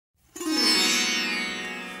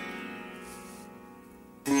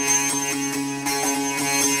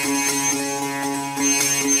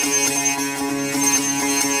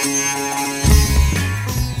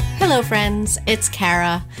Hello friends, it's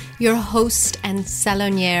Cara, your host and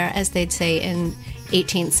salonière, as they'd say in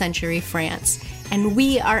 18th century France. And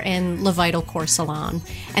we are in Le Vital Corps Salon.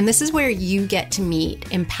 And this is where you get to meet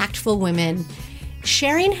impactful women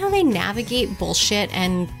sharing how they navigate bullshit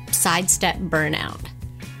and sidestep burnout.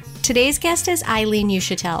 Today's guest is Eileen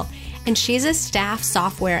Uchitelle, and she's a staff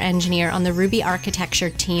software engineer on the Ruby architecture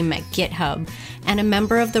team at GitHub and a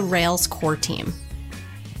member of the Rails core team.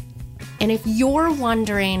 And if you're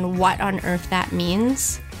wondering what on earth that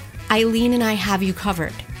means, Eileen and I have you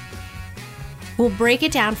covered. We'll break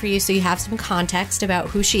it down for you so you have some context about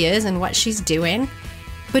who she is and what she's doing.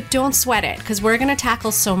 But don't sweat it, because we're going to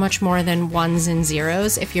tackle so much more than ones and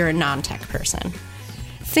zeros if you're a non-tech person.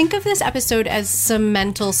 Think of this episode as some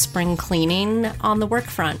mental spring cleaning on the work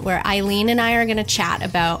front, where Eileen and I are going to chat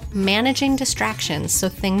about managing distractions, so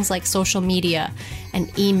things like social media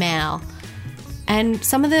and email, and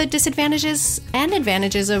some of the disadvantages and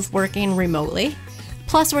advantages of working remotely.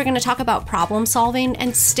 Plus, we're going to talk about problem solving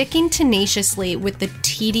and sticking tenaciously with the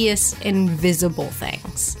tedious, invisible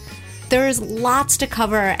things. There's lots to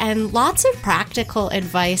cover and lots of practical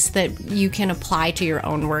advice that you can apply to your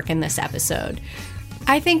own work in this episode.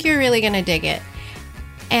 I think you're really going to dig it.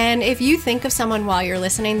 And if you think of someone while you're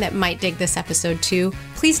listening that might dig this episode too,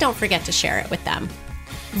 please don't forget to share it with them.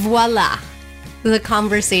 Voila, the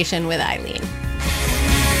conversation with Eileen.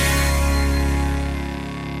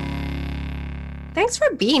 Thanks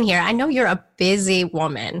for being here. I know you're a busy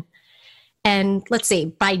woman. And let's see,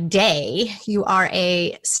 by day, you are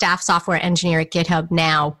a staff software engineer at GitHub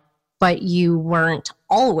now, but you weren't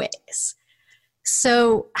always.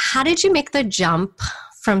 So how did you make the jump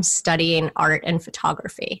from studying art and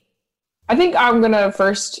photography? I think I'm going to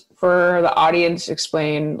first, for the audience,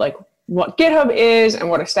 explain like what GitHub is and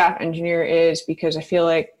what a staff engineer is, because I feel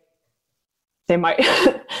like they might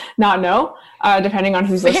not know, depending on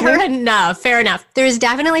who's listening. Fair enough. There's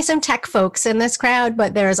definitely some tech folks in this crowd,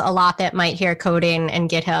 but there's a lot that might hear coding and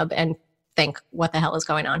GitHub and think, what the hell is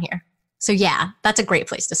going on here? So yeah, that's a great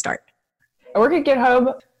place to start. I work at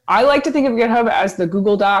GitHub. I like to think of GitHub as the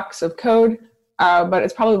Google Docs of code, but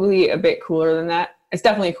it's probably a bit cooler than that. It's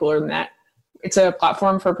definitely cooler than that. It's a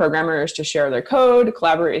platform for programmers to share their code,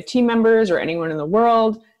 collaborate with team members or anyone in the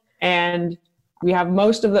world, and we have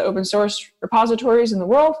most of the open source repositories in the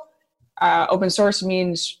world. Open source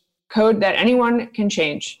means code that anyone can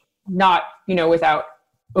change, not, without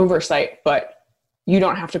oversight, but you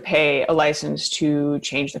don't have to pay a license to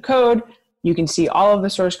change the code. You can see all of the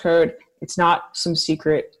source code. It's not some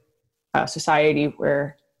secret society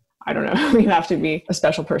where, I don't know, you have to be a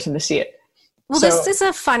special person to see it. Well, this is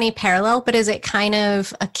a funny parallel, but is it kind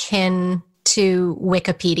of akin to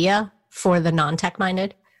Wikipedia for the non-tech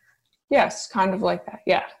minded? Yes, kind of like that.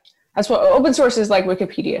 Yeah. That's what open source is, like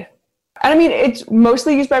Wikipedia. And I mean, it's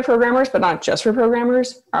mostly used by programmers, but not just for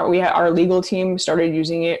programmers. Our legal team started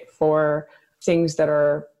using it for things that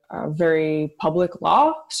are very public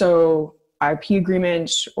law. So IP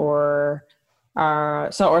agreements or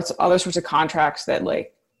other sorts of contracts that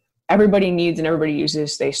like everybody needs and everybody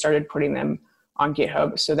uses. They started putting them on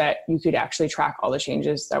GitHub so that you could actually track all the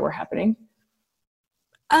changes that were happening.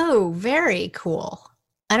 Oh, very cool.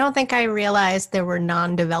 I don't think I realized there were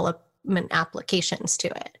non-development applications to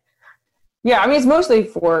it. Yeah, I mean, it's mostly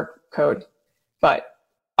for code, but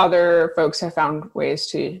other folks have found ways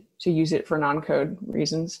to use it for non-code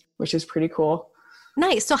reasons, which is pretty cool.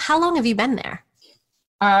 Nice. So how long have you been there?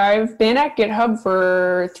 I've been at GitHub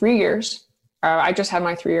for 3 years. I just had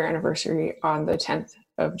my 3-year anniversary on the 10th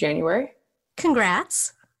of January.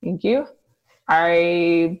 Congrats. Thank you.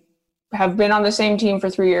 I have been on the same team for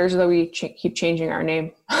 3 years, though we keep changing our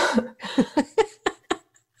name.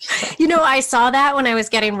 I saw that when I was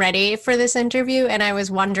getting ready for this interview, and I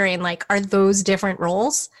was wondering, like, are those different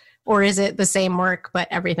roles, or is it the same work, but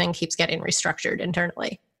everything keeps getting restructured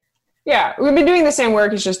internally? Yeah, we've been doing the same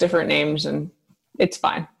work. It's just different names, and it's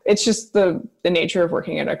fine. It's just the nature of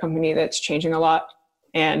working at a company that's changing a lot,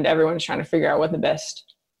 and everyone's trying to figure out what the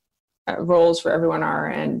best roles for everyone are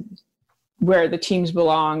and where the teams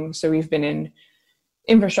belong. So we've been in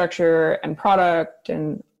infrastructure and product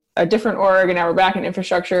and a different org, and now we're back in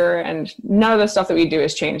infrastructure, and none of the stuff that we do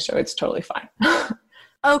has changed, so it's totally fine.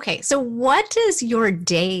 Okay, so what does your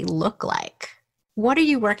day look like? What are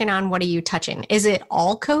you working on? What are you touching? Is it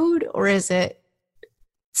all code or is it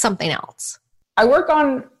something else? I work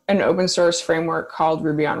on an open source framework called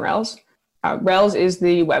Ruby on Rails. Rails is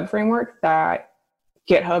the web framework that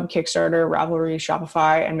GitHub, Kickstarter, Ravelry,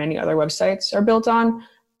 Shopify, and many other websites are built on.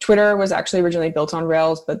 Twitter was actually originally built on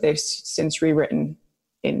Rails, but they've since rewritten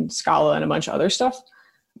in Scala and a bunch of other stuff.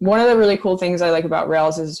 One of the really cool things I like about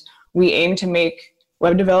Rails is we aim to make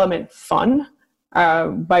web development fun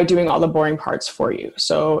by doing all the boring parts for you.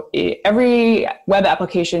 So every web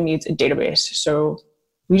application needs a database. So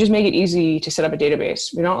we just make it easy to set up a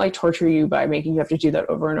database. We don't like torture you by making you have to do that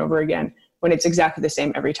over and over again when it's exactly the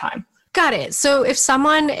same every time. Got it. So if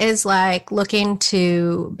someone is like looking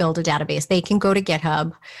to build a database, they can go to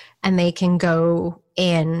GitHub and they can go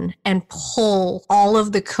in and pull all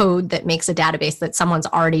of the code that makes a database that someone's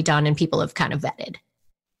already done and people have kind of vetted.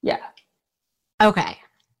 Yeah. Okay.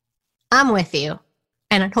 I'm with you.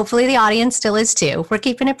 And hopefully the audience still is too. We're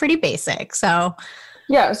keeping it pretty basic. So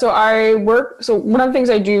yeah, so one of the things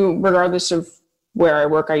I do, regardless of where I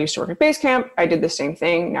work, I used to work at Basecamp. I did the same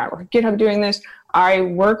thing. Now I work at GitHub doing this. I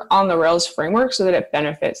work on the Rails framework so that it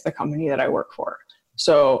benefits the company that I work for.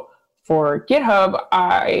 So for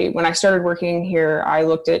GitHub, when I started working here, I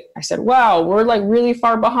said, wow, we're like really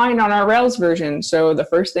far behind on our Rails version. So the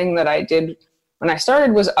first thing that I did when I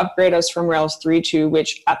started was upgrade us from Rails 3.2,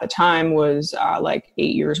 which at the time was like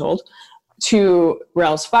 8 years old, to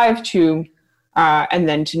Rails 5.2, and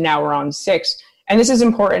then to now we're on 6. And this is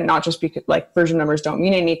important, not just because like version numbers don't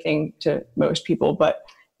mean anything to most people, but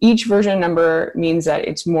each version number means that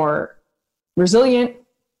it's more resilient,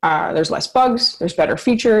 there's less bugs, there's better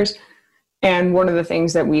features. And one of the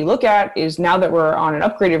things that we look at is now that we're on an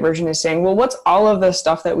upgraded version is saying, well, what's all of the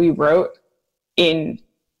stuff that we wrote in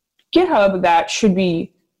GitHub that should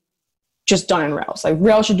be just done in Rails? Like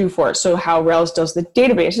Rails should do for it. So how Rails does the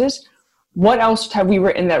databases, what else have we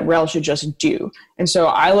written that Rails should just do? And so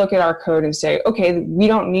I look at our code and say, okay, we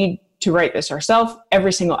don't need to write this ourselves.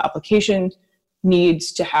 Every single application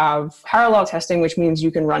needs to have parallel testing, which means you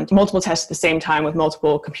can run multiple tests at the same time with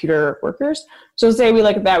multiple computer workers. So say we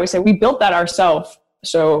look at that, we say we built that ourselves,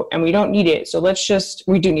 and we don't need it. So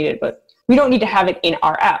we do need it, but we don't need to have it in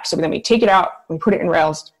our app. So then we take it out, we put it in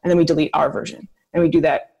Rails, and then we delete our version. And we do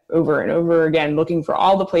that over and over again, looking for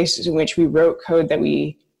all the places in which we wrote code that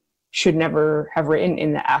we should never have written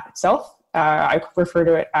in the app itself. I refer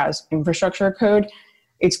to it as infrastructure code.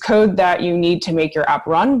 It's code that you need to make your app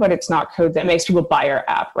run, but it's not code that makes people buy your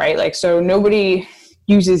app, right? Like, so nobody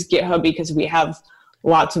uses GitHub because we have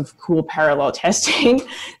lots of cool parallel testing.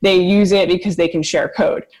 They use it because they can share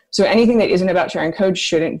code. So anything that isn't about sharing code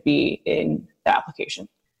shouldn't be in the application.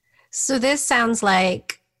 So this sounds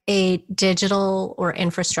like a digital or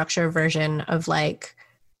infrastructure version of like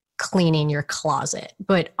cleaning your closet,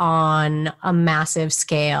 but on a massive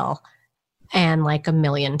scale and like a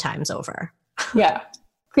million times over. Yeah.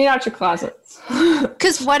 Clean out your closets.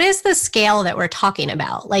 Because what is the scale that we're talking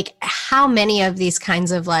about? Like, how many of these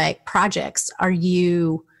kinds of like projects are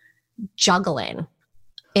you juggling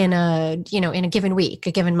in a given week,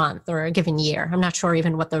 a given month, or a given year? I'm not sure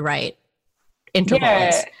even what the right interval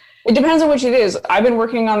is. It depends on which it is. I've been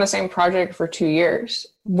working on the same project for 2 years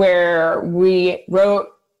where we wrote,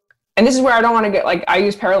 and this is where I don't want to get like, I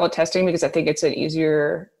use parallel testing because I think it's an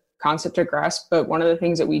easier concept to grasp. But one of the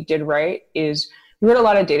things that we did right is we wrote a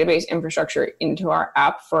lot of database infrastructure into our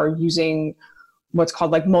app for using what's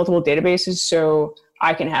called like multiple databases. So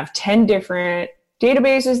I can have 10 different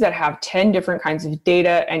databases that have 10 different kinds of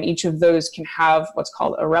data, and each of those can have what's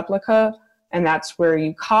called a replica. And that's where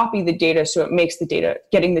you copy the data so it makes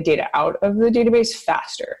getting the data out of the database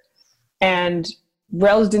faster. And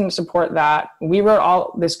Rails didn't support that. We wrote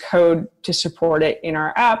all this code to support it in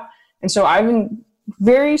our app. And so I've been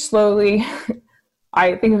very slowly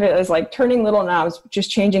I think of it as like turning little knobs, just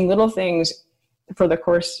changing little things over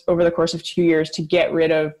the course of 2 years to get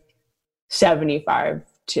rid of 75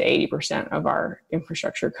 to 80% of our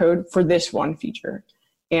infrastructure code for this one feature.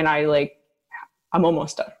 And I'm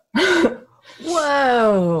almost done.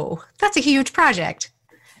 Whoa, that's a huge project.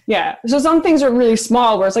 Yeah. So some things are really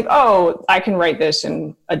small where it's like, oh, I can write this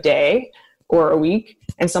in a day or a week.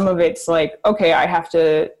 And some of it's like, okay, I have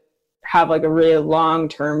to have like a really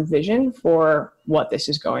long-term vision for what this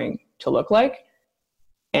is going to look like.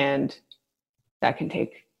 And that can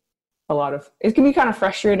take it can be kind of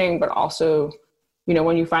frustrating, but also,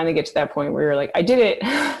 when you finally get to that point where you're like, I did it,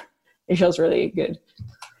 it feels really good.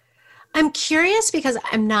 I'm curious because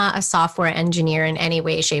I'm not a software engineer in any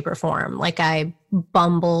way, shape, or form. Like I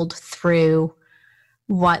bumbled through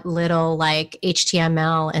what little like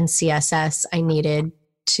HTML and CSS I needed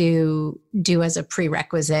to do as a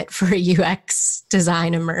prerequisite for a UX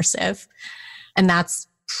design immersive. And that's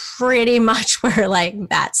pretty much where like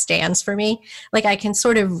that stands for me. Like I can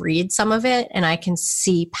sort of read some of it and I can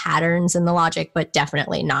see patterns in the logic, but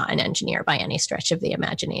definitely not an engineer by any stretch of the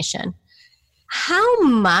imagination. How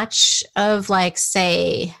much of like,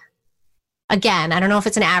 say, again, I don't know if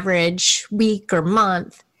it's an average week or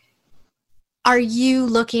month, are you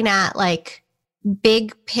looking at like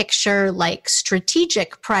big picture, like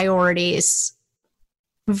strategic priorities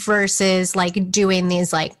versus like doing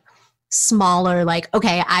these like smaller, like,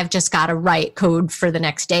 okay, I've just got to write code for the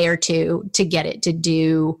next day or two to get it to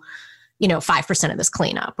do, 5% of this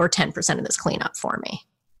cleanup or 10% of this cleanup for me.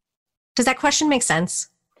 Does that question make sense?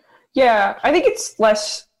 Yeah, I think it's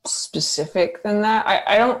less specific than that.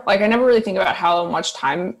 I never really think about how much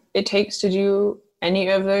time it takes to do any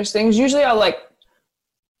of those things. Usually I'll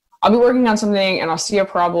be working on something and I'll see a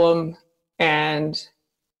problem and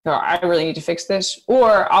I really need to fix this,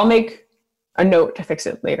 or I'll make a note to fix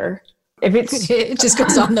it later. If it just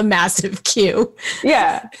goes on the massive queue.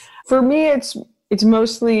 Yeah. For me, it's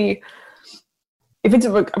mostly, if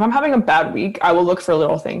I'm having a bad week, I will look for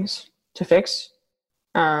little things to fix.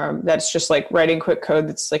 That's just like writing quick code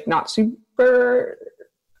that's like not super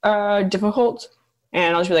difficult.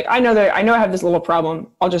 And I'll just be like, I know I have this little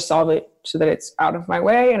problem. I'll just solve it so that it's out of my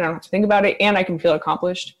way and I don't have to think about it and I can feel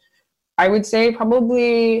accomplished. I would say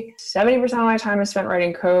probably 70% of my time is spent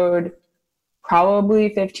writing code,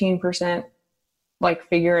 probably 15% like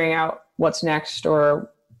figuring out what's next,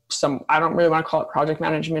 or I don't really want to call it project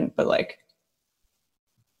management, but like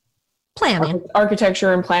planning,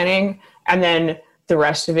 architecture and planning. And then the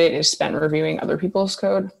rest of it is spent reviewing other people's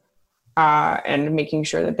code and making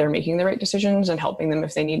sure that they're making the right decisions and helping them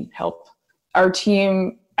if they need help. Our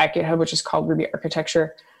team at GitHub, which is called Ruby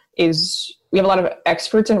Architecture, we have a lot of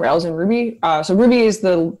experts in Rails and Ruby. So Ruby is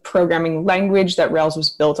the programming language that Rails was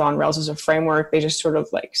built on. Rails is a framework. They just sort of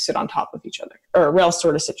like sit on top of each other, or Rails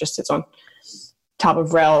sort of just sits on top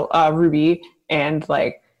of Ruby. And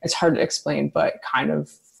like, it's hard to explain, but kind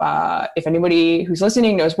of, if anybody who's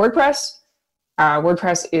listening knows WordPress,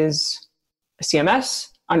 WordPress is a CMS.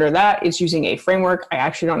 Under that, it's using a framework. I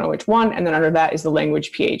actually don't know which one. And then under that is the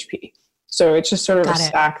language PHP. So it's just sort of a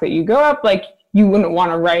stack that you go up. Like you wouldn't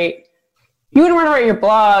want to write your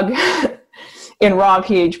blog in raw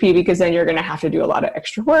PHP because then you're going to have to do a lot of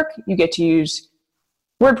extra work. You get to use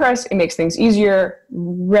WordPress. It makes things easier.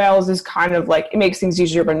 Rails is kind of like, it makes things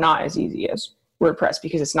easier, but not as easy as WordPress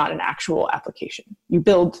because it's not an actual application. You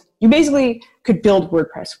basically could build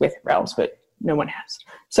WordPress with Rails, but no one has.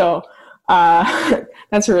 So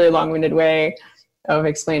that's a really long-winded way of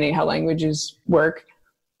explaining how languages work.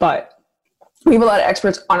 But we have a lot of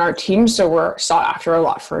experts on our team, so we're sought after a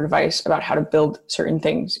lot for advice about how to build certain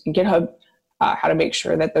things in GitHub, how to make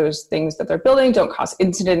sure that those things that they're building don't cause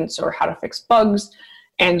incidents, or how to fix bugs.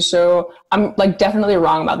 And so I'm like definitely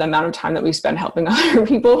wrong about the amount of time that we spend helping other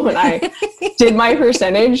people. When I did my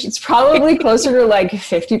percentage, it's probably closer to like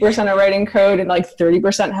 50% of writing code and like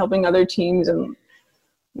 30% helping other teams, and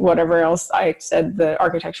whatever else I said, the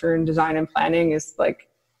architecture and design and planning is like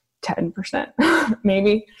 10%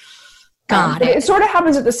 maybe. It sort of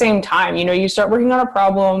happens at the same time. You start working on a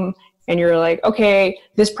problem and you're like, okay,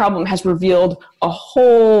 this problem has revealed a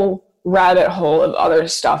whole rabbit hole of other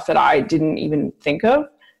stuff that I didn't even think of.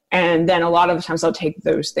 And then a lot of the times I'll take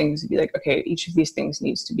those things and be like, okay, each of these things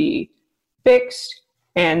needs to be fixed.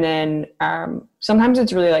 And then sometimes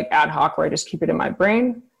it's really like ad hoc where I just keep it in my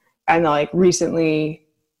brain. And like recently,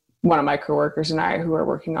 one of my coworkers and I, who are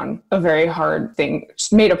working on a very hard thing,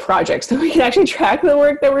 made a project so we can actually track the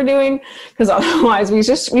work that we're doing. Because otherwise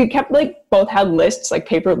we kept like both had lists, like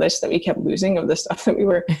paper lists that we kept losing of the stuff that we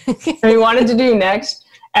wanted to do next.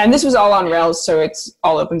 And this was all on Rails, so it's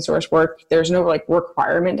all open source work. There's no like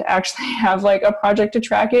requirement to actually have like a project to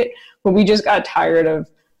track it, but we just got tired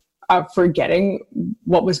of forgetting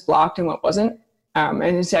what was blocked and what wasn't. And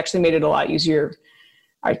it's actually made it a lot easier.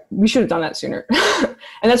 We should have done that sooner.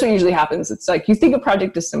 And that's what usually happens. It's like you think a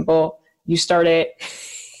project is simple, you start it,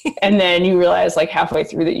 and then you realize like halfway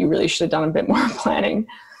through that you really should have done a bit more planning.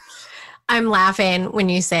 I'm laughing when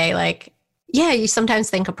you say like, yeah, you sometimes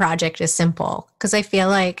think a project is simple, because I feel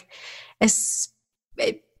like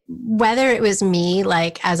whether it was me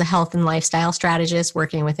like as a health and lifestyle strategist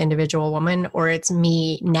working with individual women, or it's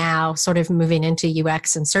me now sort of moving into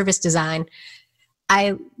UX and service design,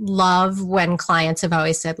 I love when clients have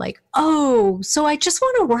always said like, oh, so I just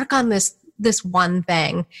want to work on this one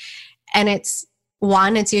thing. And it's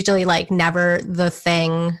usually like never the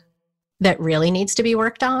thing that really needs to be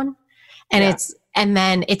worked on. And and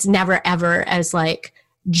then it's never ever as like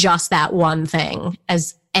just that one thing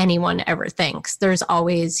as anyone ever thinks. There's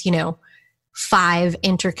always, 5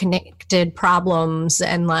 interconnected problems,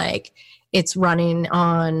 and like it's running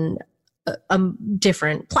on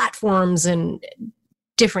different platforms and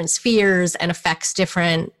different spheres and affects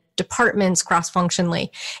different departments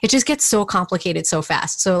cross-functionally. It just gets so complicated so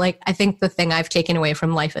fast. So like, I think the thing I've taken away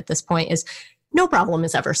from life at this point is no problem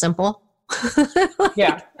is ever simple.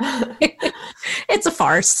 Yeah. It's a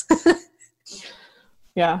farce.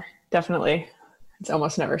 Yeah, definitely. It's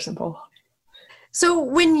almost never simple. So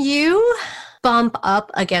when you bump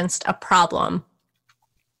up against a problem,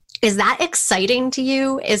 is that exciting to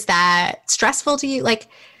you? Is that stressful to you? Like,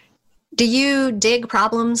 do you dig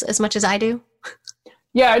problems as much as I do?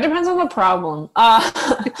 Yeah, it depends on the problem.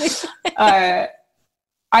 I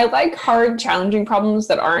like hard, challenging problems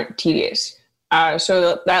that aren't tedious.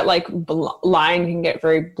 So that like line can get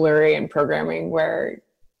very blurry in programming where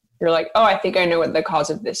you're like, oh, I think I know what the cause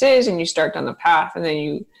of this is. And you start down the path and then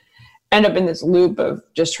you end up in this loop of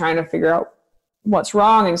just trying to figure out what's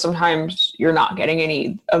wrong. And sometimes you're not getting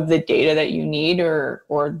any of the data that you need or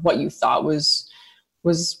what you thought was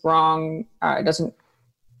wrong. It doesn't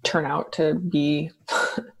turn out to be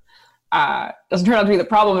the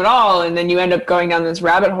problem at all. And then you end up going down this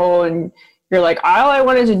rabbit hole and you're like, all I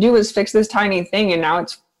wanted to do was fix this tiny thing. And now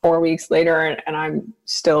it's 4 weeks later and I'm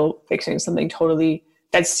still fixing something totally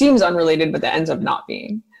that seems unrelated, but that ends up not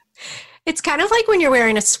being. It's kind of like when you're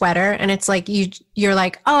wearing a sweater and it's like you're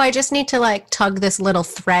like, oh, I just need to like tug this little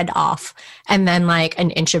thread off. And then like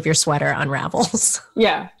an inch of your sweater unravels.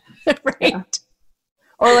 Yeah. Right. Yeah.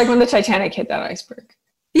 Or like when the Titanic hit that iceberg.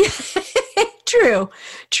 Yeah. True.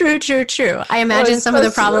 I imagine some of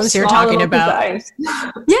the problems you're talking about.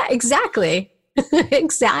 Yeah, exactly.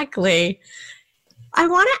 Exactly. I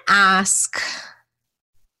want to ask,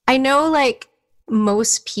 I know like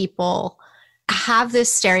most people have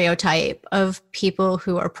this stereotype of people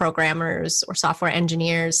who are programmers or software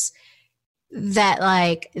engineers that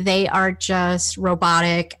like they are just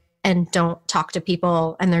robotic and don't talk to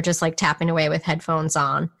people and they're just like tapping away with headphones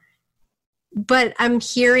on. But I'm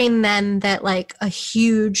hearing then that like a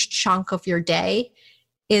huge chunk of your day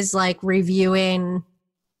is like reviewing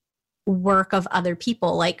work of other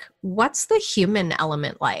people. Like, what's the human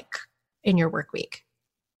element like in your work week?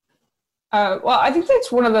 Well, I think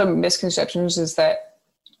that's one of the misconceptions is that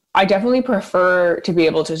I definitely prefer to be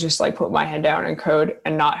able to just like put my head down and code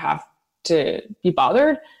and not have to be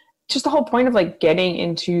bothered. Just the whole point of like getting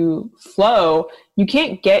into flow, you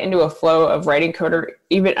can't get into a flow of writing code or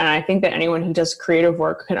even, and I think that anyone who does creative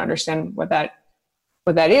work can understand what that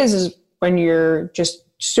is when you're just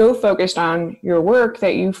so focused on your work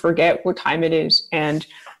that you forget what time it is and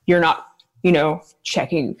you're not,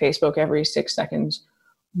 checking Facebook every 6 seconds,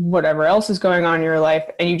 whatever else is going on in your life,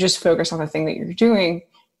 and you just focus on the thing that you're doing.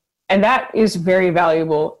 And that is very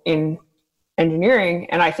valuable in engineering.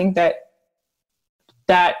 And I think that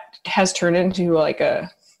has turned into like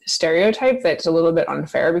a stereotype that's a little bit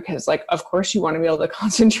unfair because like, of course you want to be able to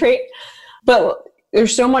concentrate, but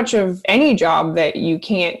there's so much of any job that you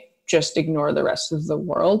can't just ignore the rest of the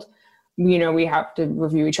world. We have to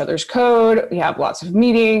review each other's code. We have lots of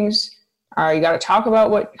meetings. You got to talk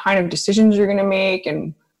about what kind of decisions you're going to make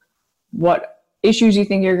and what issues you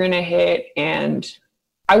think you're going to hit. And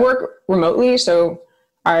I work remotely, so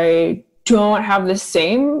I don't have the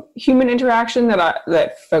same human interaction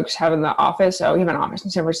that folks have in the office. We have an office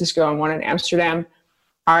in San Francisco and one in Amsterdam.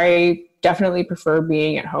 I definitely prefer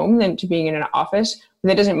being at home than to being in an office.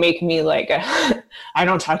 That doesn't make me like I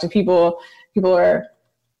don't talk to people. People are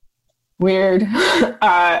weird.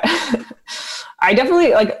 I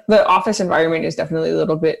definitely like the office environment is definitely a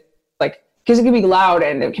little bit like, because it can be loud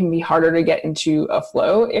and it can be harder to get into a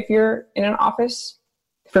flow if you're in an office,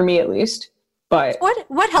 for me at least. But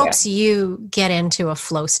what helps you get into a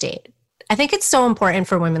flow state? I think it's so important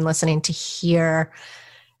for women listening to hear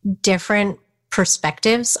different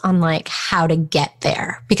perspectives on like how to get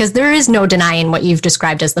there, because there is no denying what you've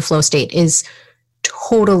described as the flow state is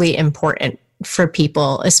totally important for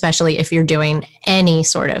people, especially if you're doing any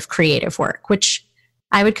sort of creative work, which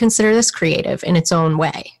I would consider this creative in its own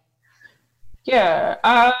way. Yeah.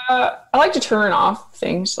 I like to turn off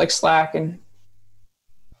things like Slack and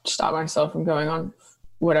stop myself from going on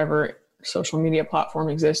whatever social media platform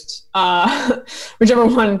exists. Whichever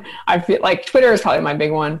one I feel like. Twitter is probably my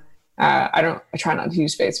big one. I try not to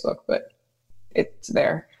use Facebook, but it's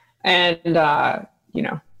there. And,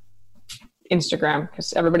 Instagram,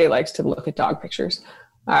 because everybody likes to look at dog pictures.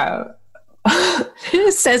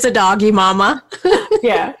 Says a doggy mama.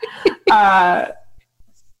 Yeah.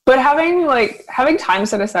 But having time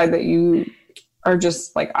set aside that you are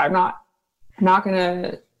just like, I'm not going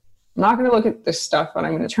to look at this stuff, and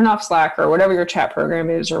I'm going to turn off Slack or whatever your chat program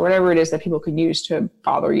is or whatever it is that people could use to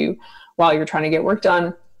bother you while you're trying to get work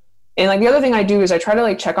done. And like the other thing I do is I try to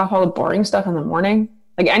like check off all the boring stuff in the morning,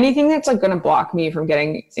 like anything that's like going to block me from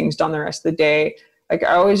getting things done the rest of the day. Like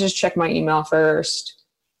I always just check my email first.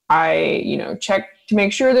 I, check to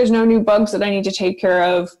make sure there's no new bugs that I need to take care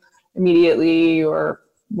of immediately or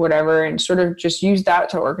whatever, and sort of just use that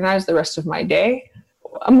to organize the rest of my day.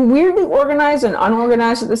 I'm weirdly organized and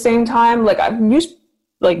unorganized at the same time. Like I've used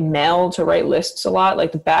like mail to write lists a lot,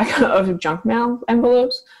 like the back of junk mail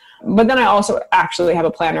envelopes. But then I also actually have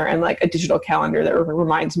a planner and like a digital calendar that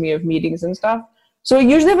reminds me of meetings and stuff. So I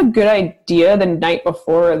usually have a good idea the night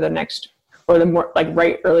before or like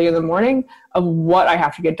right early in the morning of what I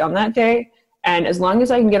have to get done that day. And as long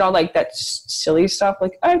as I can get all like that silly stuff,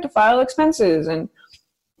 like I have to file expenses and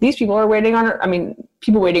these people are waiting on,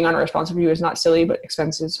 people waiting on a response from you is not silly, but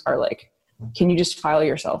expenses are like, can you just file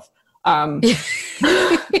yourself?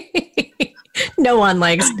 No one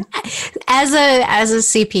likes, as a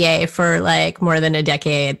CPA for like more than a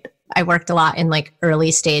decade, I worked a lot in like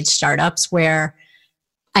early stage startups where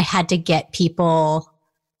I had to get people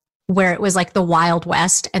where it was like the Wild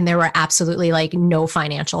West and there were absolutely like no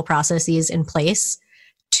financial processes in place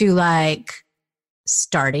to like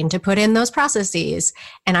starting to put in those processes.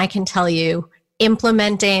 And I can tell you,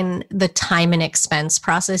 implementing the time and expense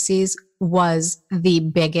processes was the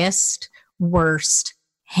biggest, worst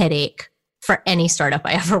headache for any startup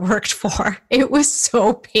I ever worked for. It was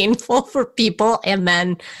so painful for people. And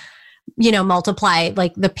then, multiply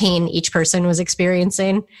like the pain each person was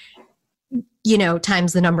experiencing,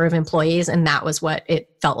 times the number of employees. And that was what it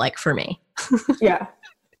felt like for me. Yeah.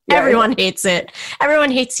 Everyone hates it.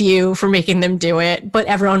 Everyone hates you for making them do it, but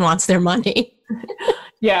everyone wants their money.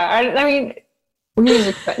 Yeah. We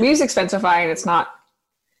use Expensify and it's not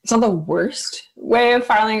the worst way of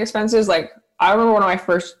filing expenses. Like I remember one of my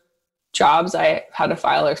first jobs, I had to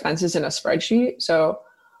file expenses in a spreadsheet. So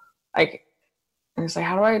like, I was like,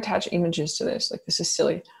 how do I attach images to this? Like, this is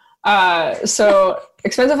silly. So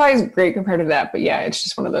Expensify is great compared to that, but yeah, it's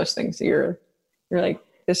just one of those things that you're like,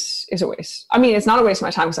 this is a waste. I mean, it's not a waste of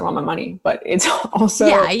my time because I want my money, but it's also...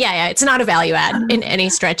 Yeah. It's not a value add in any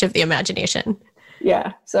stretch of the imagination.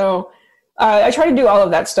 Yeah. So I try to do all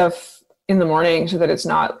of that stuff in the morning so that it's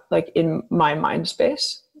not like in my mind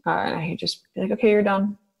space. And I just be like, okay, you're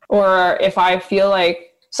done. Or if I feel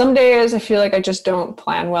like some days I feel like I just don't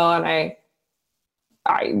plan well and I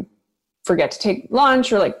forget to take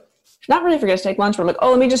lunch or like not really forget to take lunch, but I'm like,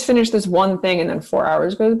 oh, let me just finish this one thing. And then 4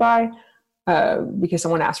 hours goes by because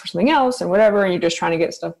someone asked for something else and whatever. And you're just trying to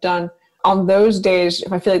get stuff done. On those days,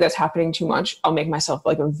 if I feel like that's happening too much, I'll make myself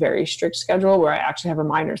like a very strict schedule where I actually have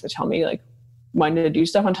reminders that tell me like when to do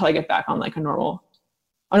stuff until I get back on like a normal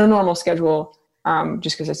schedule,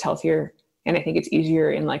 just because it's healthier. And I think it's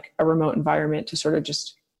easier in like a remote environment to sort of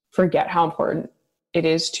just forget how important it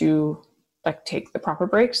is to like take the proper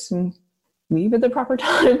breaks and leave at the proper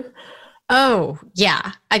time. Oh,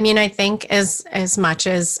 yeah. I mean, I think as much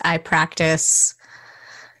as I practice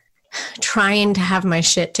trying to have my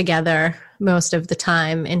shit together most of the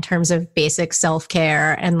time in terms of basic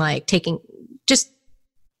self-care and like taking just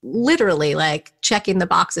literally like checking the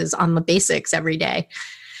boxes on the basics every day,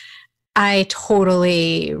 I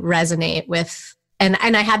totally resonate with, and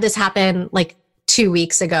I had this happen like 2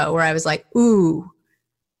 weeks ago where I was like, ooh,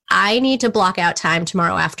 I need to block out time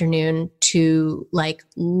tomorrow afternoon to like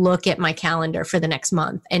look at my calendar for the next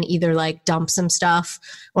month and either like dump some stuff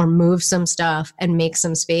or move some stuff and make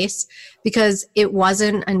some space. Because it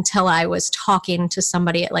wasn't until I was talking to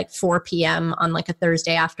somebody at like 4 p.m. on like a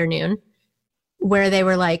Thursday afternoon where they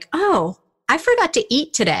were like, oh, I forgot to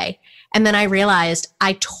eat today. And then I realized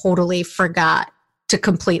I totally forgot to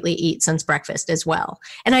completely eat since breakfast as well.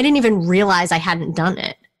 And I didn't even realize I hadn't done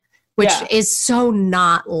it, which is so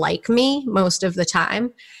not like me most of the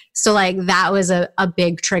time. So like that was a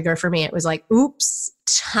big trigger for me. It was like, oops,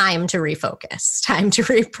 time to refocus, time to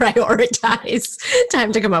reprioritize,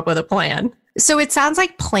 time to come up with a plan. So it sounds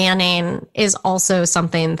like planning is also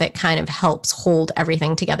something that kind of helps hold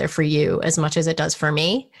everything together for you as much as it does for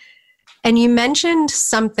me. And you mentioned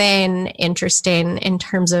something interesting in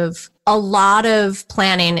terms of a lot of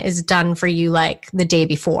planning is done for you like the day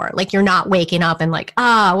before. Like you're not waking up and like,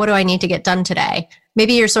 what do I need to get done today?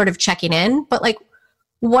 Maybe you're sort of checking in, but like,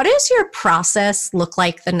 what does your process look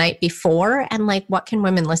like the night before? And like, what can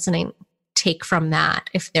women listening take from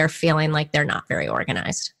that if they're feeling like they're not very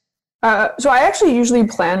organized? So I actually usually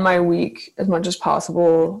plan my week as much as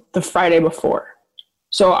possible the Friday before.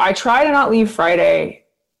 So I try to not leave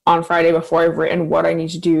on Friday before I've written what I need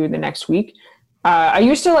to do the next week. I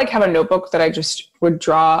used to like have a notebook that I just would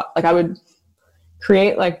draw, like I would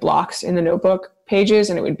create like blocks in the notebook pages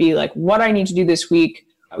and it would be like what I need to do this week.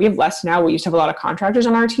 We have less now. We used to have a lot of contractors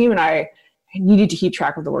on our team and I needed to keep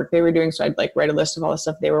track of the work they were doing. So I'd like write a list of all the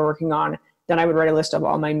stuff they were working on. Then I would write a list of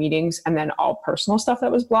all my meetings and then all personal stuff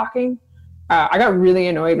that was blocking. I got really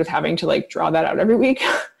annoyed with having to like draw that out every week.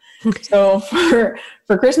 So for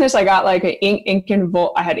Christmas, I got like an ink and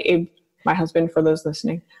Volt. I had Abe, my husband, for those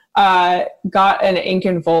listening, got an ink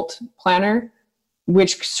and volt planner,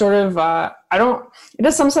 which sort of, it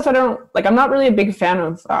does some stuff I don't, like, I'm not really a big fan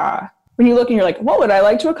of, when you look and you're like, what would I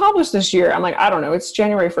like to accomplish this year? I'm like, I don't know. It's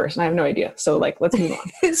January 1st and I have no idea. So like, let's move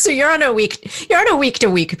on. So you're on a week to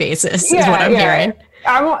week basis is what I'm hearing.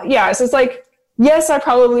 So it's like, yes, I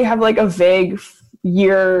probably have like a vague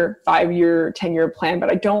year, 5-year, 10-year plan,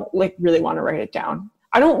 but I don't like really want to write it down.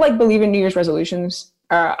 I don't like believe in New Year's resolutions.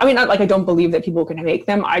 Not like I don't believe that people can make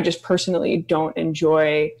them. I just personally don't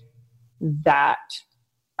enjoy that.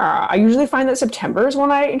 I usually find that September is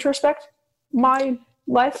when I introspect my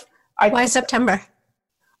life. Why September?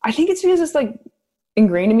 I think it's because it's like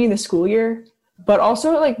ingrained in me the school year, but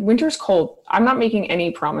also like winter's cold. I'm not making any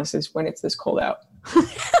promises when it's this cold out.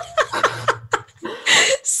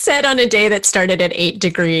 Said on a day that started at 8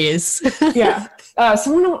 degrees. Yeah.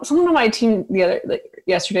 Someone on my team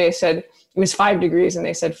yesterday said it was 5 degrees, and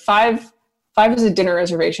they said five is a dinner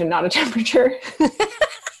reservation, not a temperature.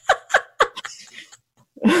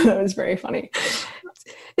 That was very funny.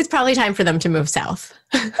 It's probably time for them to move south.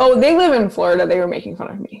 Oh, they live in Florida. They were making fun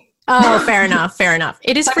of me. Oh, fair enough.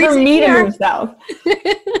 It is freezing for me here. to move south.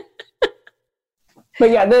 But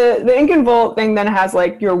yeah, the ink and volt thing then has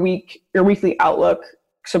like your weekly outlook.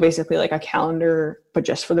 So basically like a calendar, but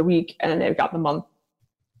just for the week. And then they've got the month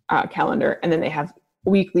calendar. And then they have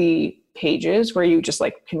weekly pages where you just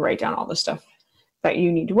like can write down all the stuff that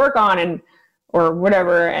you need to work on or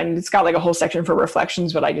whatever. And it's got like a whole section for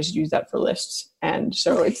reflections, but I just use that for lists. And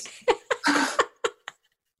so it's,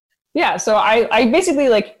 yeah. So I basically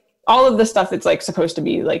like all of the stuff that's like supposed to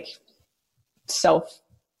be like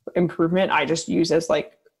self-improvement, I just use as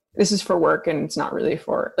like, this is for work and it's not really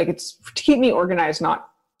for like, it's to keep me organized, not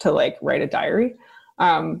to like write a diary.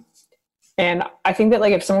 And I think that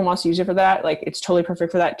like, if someone wants to use it for that, like it's totally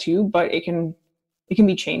perfect for that too, but it can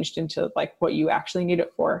be changed into like what you actually need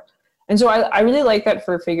it for. And so I really like that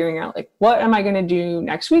for figuring out like, what am I going to do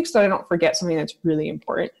next week so that I don't forget something that's really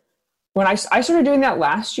important. When I started doing that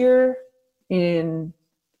last year in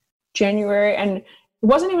January, and it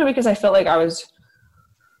wasn't even because I felt like I was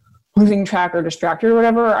losing track or distracted or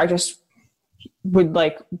whatever. I just would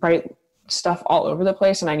like write stuff all over the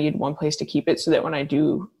place, and I needed one place to keep it so that when I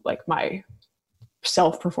do like my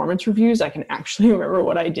self-performance reviews, I can actually remember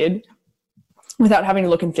what I did without having to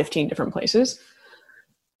look in 15 different places.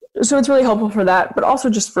 So it's really helpful for that, but also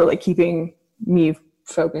just for like keeping me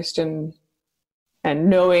focused and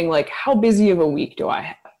knowing like how busy of a week do I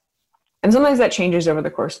have. And sometimes that changes over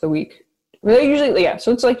the course of the week. Really, usually, yeah.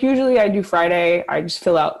 So it's like usually I do Friday, I just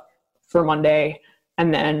fill out for Monday,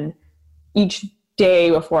 and then each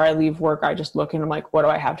day before I leave work, I just look and I'm like, what do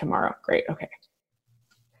I have tomorrow? Great, okay.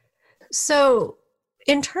 So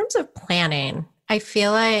in terms of planning, I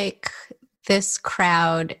feel like this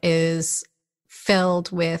crowd is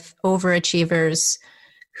filled with overachievers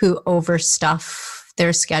who overstuff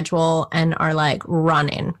their schedule and are like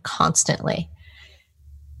running constantly.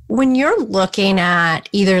 When you're looking at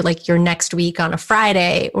either like your next week on a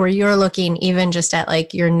Friday, or you're looking even just at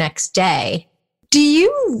like your next day, do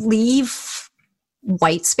you leave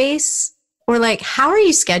white space, or like how are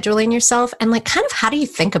you scheduling yourself, and like kind of how do you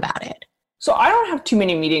think about it? So I don't have too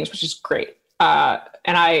many meetings, which is great. And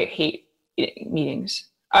I hate meetings.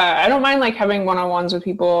 I don't mind like having one-on-ones with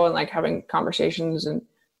people and like having conversations and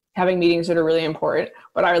having meetings that are really important,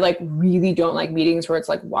 but I like really don't like meetings where it's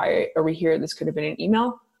like, why are we here? This could have been an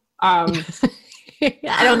email. I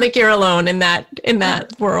don't think you're alone in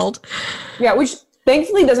that world. Yeah, which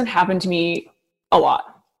thankfully doesn't happen to me a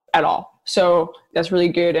lot at all. So that's really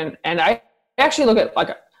good. And I actually look at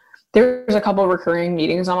like, there's a couple of recurring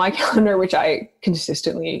meetings on my calendar, which I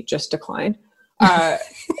consistently just decline. And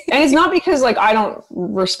it's not because like I don't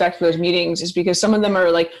respect those meetings. It's because some of them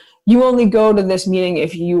are like, you only go to this meeting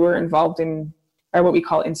if you were involved in what we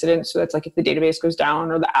call incidents. So that's like if the database goes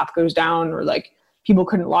down or the app goes down or like people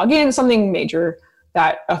couldn't log in, something major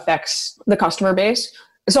that affects the customer base.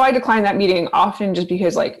 So I decline that meeting often just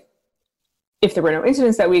because like, if there were no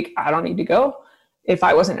incidents that week, I don't need to go. If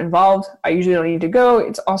I wasn't involved, I usually don't need to go.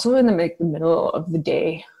 It's also in the middle of the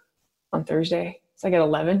day on Thursday. It's like at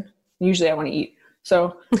 11. Usually I want to eat.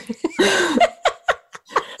 So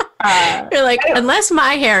you're like, unless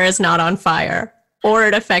my hair is not on fire or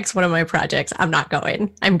it affects one of my projects, I'm not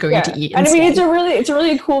going. I'm going to eat. And I mean, it's a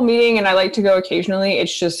really cool meeting, and I like to go occasionally.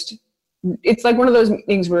 It's like one of those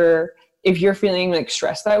meetings where if you're feeling like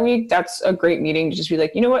stressed that week, that's a great meeting to just be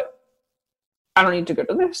like, you know what? I don't need to go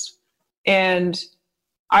to this. And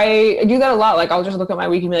I do that a lot. Like I'll just look at my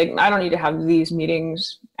week and be like, I don't need to have these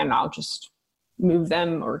meetings, and I'll just move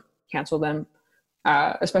them or cancel them,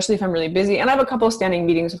 especially if I'm really busy. And I have a couple of standing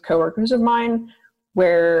meetings with coworkers of mine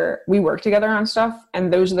where we work together on stuff.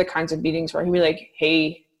 And those are the kinds of meetings where he'd be like,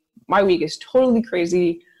 hey, my week is totally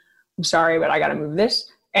crazy. I'm sorry, but I got to move this.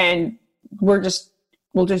 And we'll just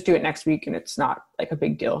do it next week. And it's not like a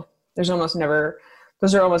big deal. Those are almost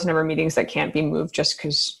never meetings that can't be moved just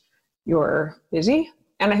because you're busy.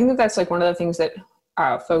 And I think that that's like one of the things that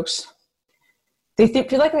folks, they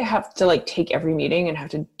feel like they have to like take every meeting and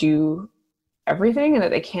have to do everything and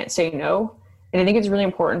that they can't say no. And I think it's really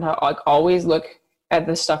important to like always look at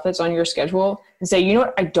the stuff that's on your schedule and say, you know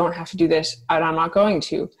what, I don't have to do this and I'm not going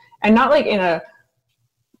to. And not like in a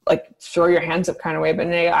like throw your hands up kind of way, but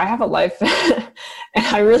in a, I have a life and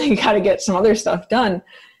I really got to get some other stuff done.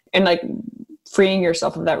 And like freeing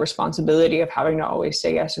yourself of that responsibility of having to always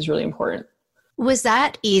say yes is really important. Was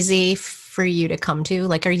that easy for you to come to?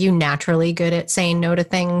 Like, are you naturally good at saying no to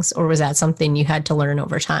things, or was that something you had to learn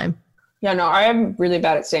over time? Yeah, no, I am really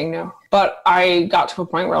bad at saying no, but I got to a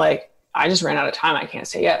point where like, I just ran out of time. I can't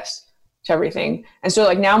say yes to everything. And so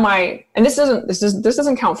like now this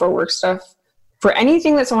doesn't count for work stuff. For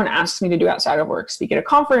anything that someone asks me to do outside of work, speak at a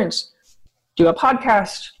conference, do a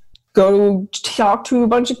podcast, go talk to a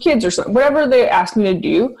bunch of kids or something, whatever they ask me to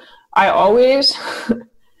do, I always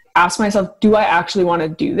ask myself, do I actually want to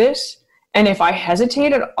do this? And if I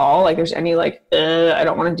hesitate at all, like there's any like, I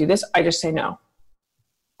don't want to do this, I just say no.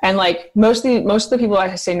 And like most of the people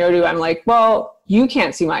I say no to, I'm like, well, you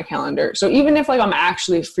can't see my calendar. So even if like I'm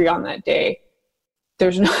actually free on that day,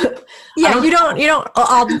 there's no. Yeah, you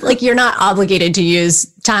don't like you're not obligated to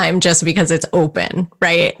use time just because it's open,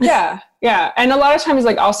 right? Yeah. And a lot of times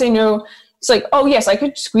like I'll say no. It's like, oh yes, I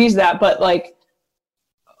could squeeze that, but like,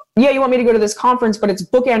 yeah, you want me to go to this conference, but it's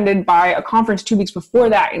bookended by a conference 2 weeks before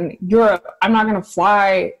that in Europe. I'm not going to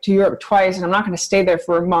fly to Europe twice, and I'm not going to stay there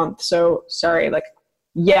for a month. So sorry, like.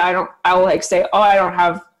 Yeah, I'll like say,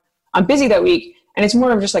 oh, I'm busy that week. And it's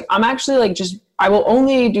more of just like, I'm actually like, I will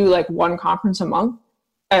only do like one conference a month.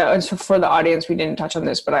 And so for the audience, we didn't touch on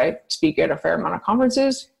this, but I speak at a fair amount of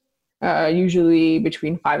conferences, usually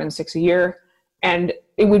between 5 and 6 a year. And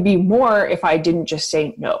it would be more if I didn't just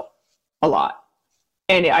say no a lot.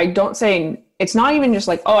 And I don't say, it's not even just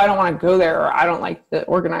like, oh, I don't want to go there, or I don't like the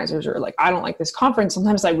organizers, or like, I don't like this conference.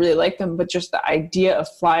 Sometimes I really like them, but just the idea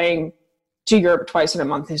of flying to Europe twice in a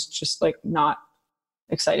month is just like not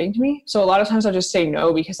exciting to me. So a lot of times I'll just say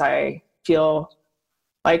no because I feel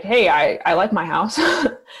like, hey, I like my house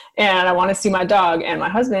and I want to see my dog and my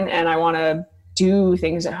husband and I want to do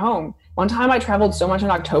things at home. One time I traveled so much in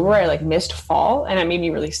October, I like missed fall, and it made me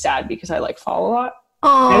really sad because I like fall a lot.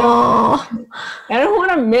 Oh, I don't want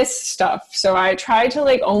to miss stuff. So I try to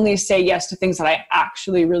like only say yes to things that I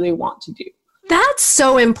actually really want to do. That's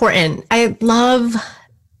so important. I love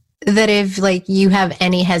that if like you have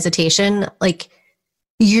any hesitation, like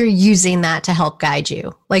you're using that to help guide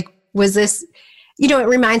you. Like, was this, it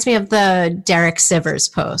reminds me of the Derek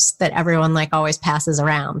Sivers post that everyone like always passes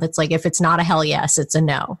around. That's like, if it's not a hell yes, it's a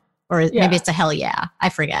no, or maybe it's a hell yeah. I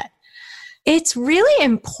forget. It's really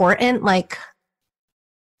important, like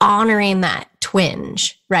honoring that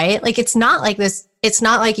twinge, right? Like, it's not like this. It's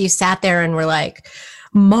not like you sat there and were like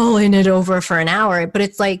mulling it over for an hour, but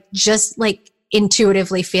it's like, just like,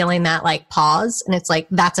 intuitively feeling that like pause, and it's like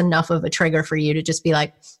that's enough of a trigger for you to just be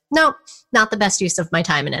like, no, not the best use of my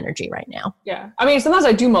time and energy right now. Yeah, I mean, sometimes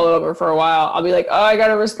I do mull it over for a while. I'll be like, oh, I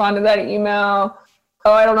gotta respond to that email.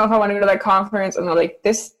 Oh, I don't know if I want to go to that conference. And they're like,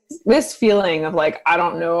 this feeling of like, I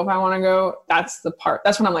don't know if I want to go. That's the part.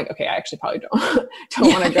 That's when I'm like, okay, I actually probably don't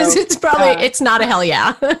want to go. It's probably it's not a hell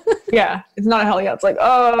yeah. Yeah, it's not a hell yeah. It's like,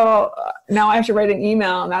 oh, now I have to write an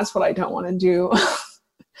email, and that's what I don't want to do.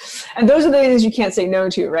 And those are the things you can't say no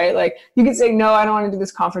to, right? Like you can say, no, I don't want to do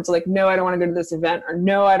this conference. Like, no, I don't want to go to this event, or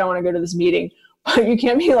no, I don't want to go to this meeting. But you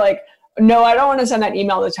can't be like, no, I don't want to send that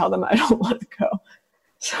email to tell them I don't want to go.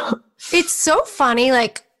 So it's so funny.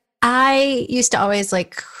 Like I used to always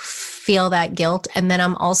like feel that guilt. And then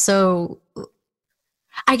I'm also,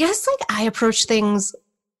 I guess like I approach things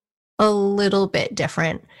a little bit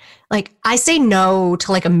different. Like I say no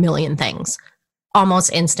to like a million things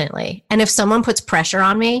almost instantly. And if someone puts pressure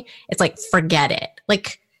on me, it's like, forget it.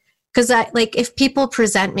 Like, cause if people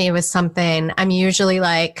present me with something, I'm usually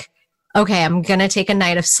like, okay, I'm going to take a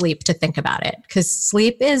night of sleep to think about it. Cause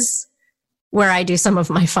sleep is where I do some of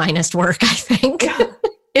my finest work, I think. Yeah.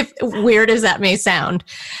 If weird as that may sound,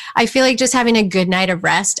 I feel like just having a good night of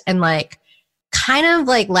rest and like kind of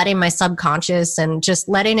like letting my subconscious and just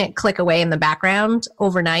letting it click away in the background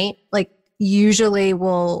overnight, like usually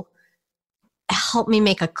will help me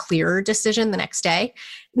make a clearer decision the next day.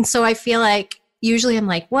 And so I feel like usually I'm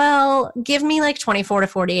like, well, give me like 24 to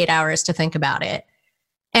 48 hours to think about it.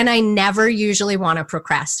 And I never usually want to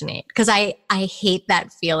procrastinate because I hate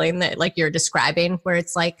that feeling that like you're describing where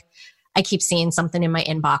it's like, I keep seeing something in my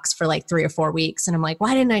inbox for like 3 or 4 weeks. And I'm like,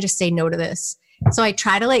 why didn't I just say no to this? So I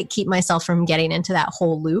try to like keep myself from getting into that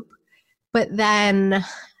whole loop. But then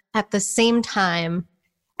at the same time,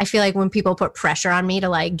 I feel like when people put pressure on me to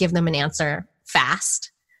like give them an answer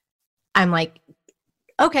fast, I'm like,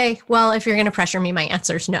 okay, well, if you're going to pressure me, my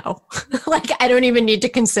answer's no. Like, I don't even need to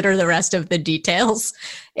consider the rest of the details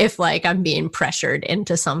if like I'm being pressured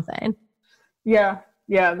into something. Yeah.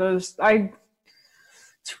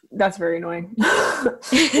 That's very annoying.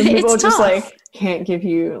 People just like can't give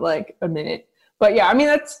you like a minute. But yeah, I mean,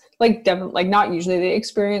 that's like definitely like not usually the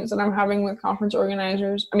experience that I'm having with conference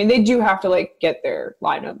organizers. I mean, they do have to like get their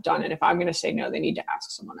lineup done. And if I'm going to say no, they need to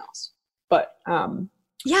ask someone else. But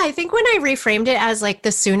yeah, I think when I reframed it as like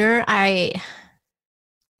the sooner I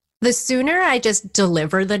just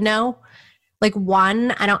deliver the no, like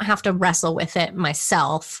one, I don't have to wrestle with it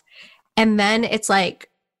myself. And then it's like,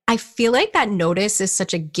 I feel like that notice is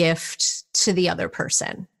such a gift to the other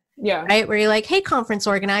person. Yeah. Right. Where you're like, hey, conference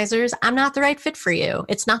organizers, I'm not the right fit for you.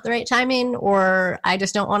 It's not the right timing, or I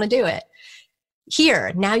just don't want to do it.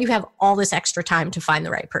 Here, now you have all this extra time to find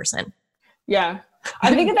the right person. Yeah.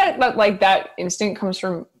 I think that like that instinct comes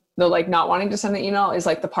from the like not wanting to send the email is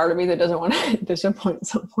like the part of me that doesn't want to disappoint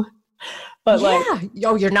someone. But like,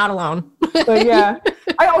 oh, you're not alone. But yeah,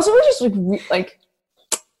 I also was just like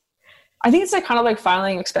I think it's like kind of like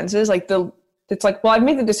filing expenses. Like it's like, well, I've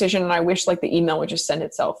made the decision and I wish like the email would just send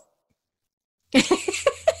itself.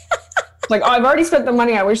 Like, oh, I've already spent the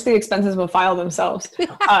money. I wish the expenses would file themselves.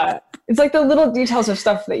 It's like the little details of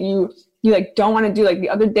stuff that you like don't want to do. Like the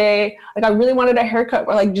other day, like I really wanted a haircut,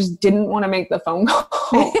 but like just didn't want to make the phone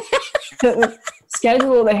call to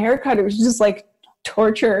schedule the haircut. It was just like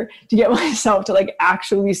torture to get myself to like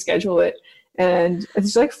actually schedule it. And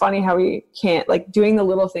it's like funny how we can't, like, doing the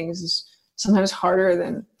little things is sometimes harder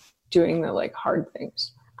than doing the like hard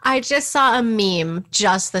things. I just saw a meme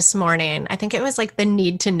just this morning. I think it was like the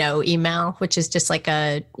need to know email, which is just like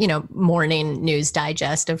a, morning news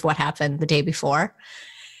digest of what happened the day before.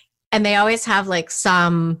 And they always have like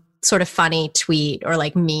some sort of funny tweet or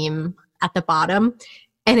like meme at the bottom.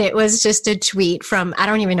 And it was just a tweet from, I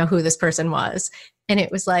don't even know who this person was. And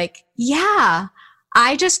it was like, yeah,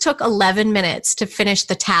 I just took 11 minutes to finish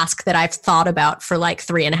the task that I've thought about for like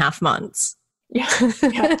 3.5 months. Yeah.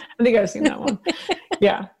 I think I've seen that one.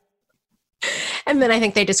 Yeah. And then I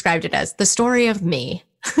think they described it as the story of me.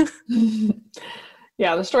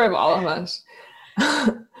 Yeah, the story of all of us.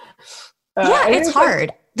 Yeah, it's hard.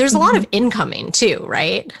 Like, there's a lot of incoming too,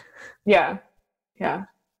 right? Yeah. Yeah.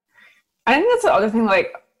 I think that's the other thing,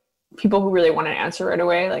 like people who really want to answer right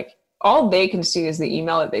away, like all they can see is the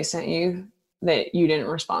email that they sent you that you didn't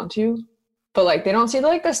respond to. But like they don't see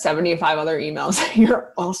the 75 other emails that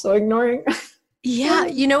you're also ignoring. Yeah.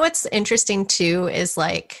 You know what's interesting too is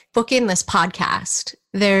like booking this podcast.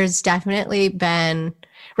 There's definitely been,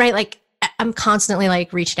 right? Like I'm constantly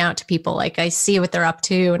like reaching out to people. Like I see what they're up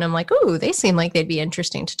to and I'm like, ooh, they seem like they'd be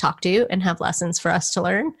interesting to talk to and have lessons for us to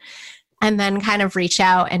learn. And then kind of reach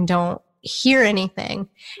out and don't hear anything.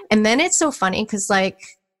 And then it's so funny because like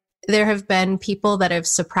there have been people that have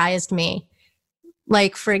surprised me.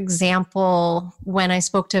 Like, for example, when I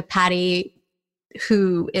spoke to Patty,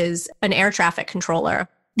 who is an air traffic controller,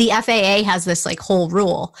 the FAA has this like whole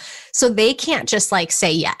rule. So they can't just like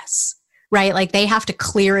say yes, right? Like they have to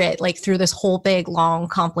clear it like through this whole big, long,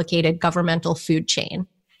 complicated governmental food chain.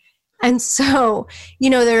 And so,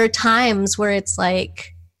 there are times where it's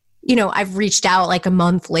like, I've reached out like a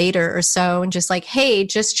month later or so and just like, hey,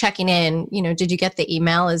 just checking in, did you get the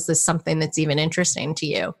email? Is this something that's even interesting to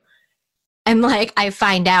you? And like, I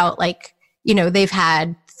find out like, they've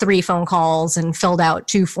had 3 phone calls and filled out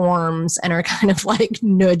 2 forms and are kind of like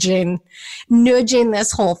nudging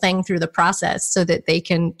this whole thing through the process so that they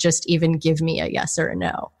can just even give me a yes or a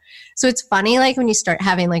no. So it's funny, like when you start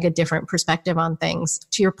having like a different perspective on things,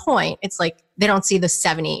 to your point, it's like they don't see the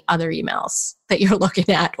 70 other emails that you're looking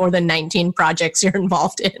at or the 19 projects you're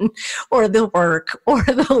involved in or the work or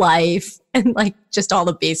the life and like just all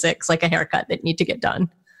the basics like a haircut that need to get done.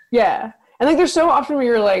 Yeah. And like there's so often where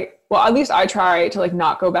you're like, well, at least I try to like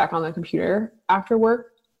not go back on the computer after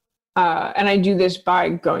work. And I do this by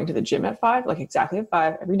going to the gym at 5, like exactly at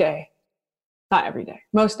 5 every day. Not every day,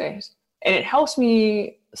 most days. And it helps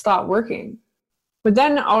me stop working. But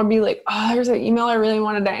then I'll be like, oh, there's an email I really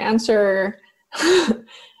wanted to answer. And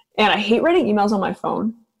I hate writing emails on my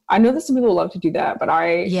phone. I know that some people love to do that, but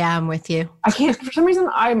yeah, I'm with you. I can't, for some reason,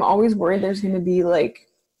 I'm always worried there's going to be like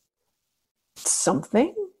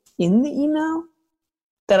something in the email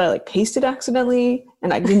that I like pasted accidentally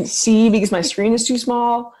and I didn't see because my screen is too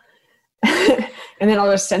small. And then I'll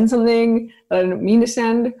just send something that I didn't mean to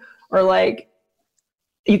send, or like,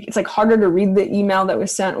 it's like harder to read the email that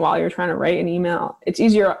was sent while you're trying to write an email. It's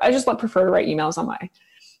easier. I just prefer to write emails on my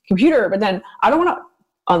computer, but then I don't want to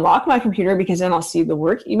unlock my computer because then I'll see the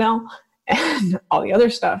work email and all the other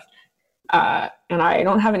stuff. And I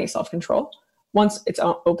don't have any self-control once it's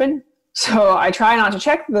open. So I try not to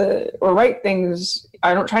check or write things.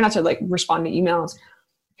 I don't try not to like respond to emails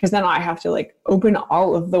because then I have to like open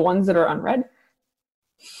all of the ones that are unread.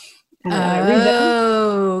 And then I read them.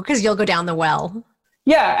 Oh, because you'll go down the well.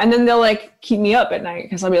 Yeah. And then they'll like keep me up at night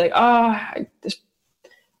because I'll be like, oh,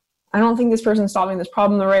 I don't think this person's solving this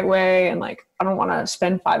problem the right way. And like, I don't want to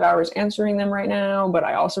spend 5 hours answering them right now, but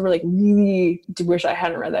I also really wish I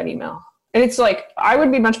hadn't read that email. And it's like, I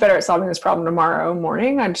would be much better at solving this problem tomorrow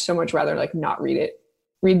morning. I'd so much rather like not read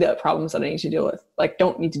the problems that I need to deal with. Like,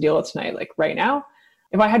 don't need to deal with tonight, like right now.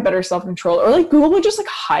 If I had better self-control, or like Google would just like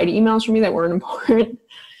hide emails from me that weren't important.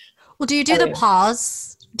 Well, do you do the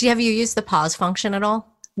pause? Have you used the pause function at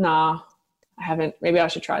all? Nah, I haven't. Maybe I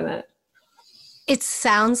should try that. It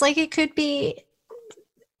sounds like it could be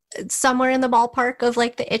somewhere in the ballpark of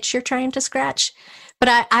like the itch you're trying to scratch.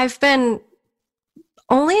 But I've been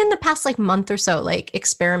only in the past like month or so, like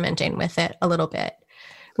experimenting with it a little bit,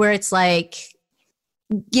 where it's like,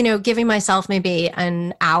 you know, giving myself maybe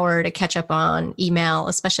an hour to catch up on email,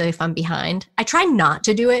 especially if I'm behind. I try not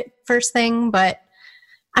to do it first thing, but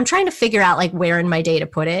I'm trying to figure out like where in my day to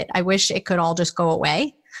put it. I wish it could all just go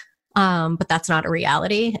away. But that's not a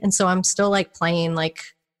reality. And so I'm still like playing like,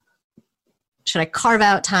 should I carve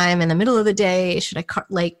out time in the middle of the day? Should I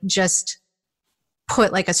like just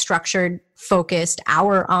put like a structured, focused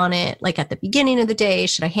hour on it, like at the beginning of the day?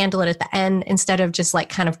 Should I handle it at the end instead of just like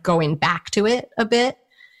kind of going back to it a bit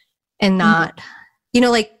and not, you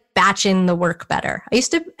know, like batching the work better?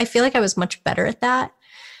 I feel like I was much better at that.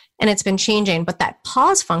 And it's been changing, but that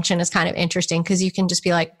pause function is kind of interesting because you can just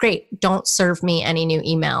be like, great, don't serve me any new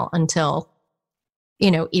email until,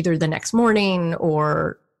 you know, either the next morning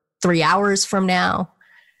or 3 hours from now.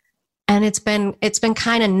 And it's been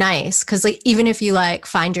kind of nice because like, even if you like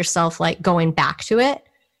find yourself like going back to it,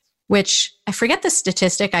 which I forget the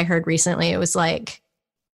statistic I heard recently. It was like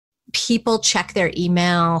people check their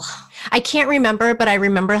email. I can't remember, but I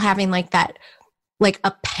remember having like that, like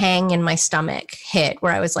a pang in my stomach hit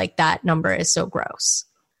where I was like, that number is so gross.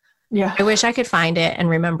 Yeah. I wish I could find it and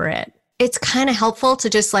remember it. It's kind of helpful to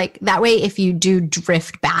just like, that way, if you do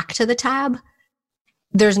drift back to the tab,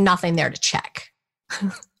 there's nothing there to check.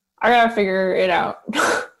 I gotta figure it out.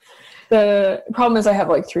 The problem is I have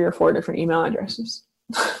like 3 or 4 different email addresses.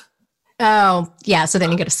 Oh, yeah. So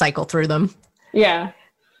then you get to cycle through them. Yeah.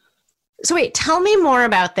 So wait, tell me more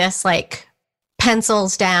about this, like,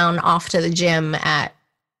 pencils down off to the gym at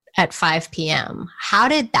 5 p.m. How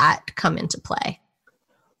did that come into play?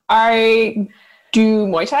 I do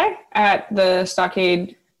Muay Thai at the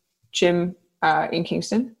Stockade gym in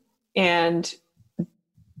Kingston, and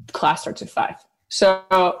class starts at 5. So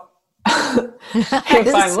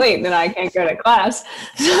if I'm late, then I can't go to class.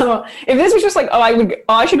 So if this was just like,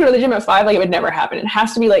 I should go to the gym at 5, like it would never happen. It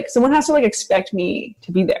has to be like, someone has to like expect me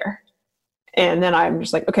to be there. And then I'm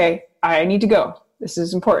just like, okay, I need to go. This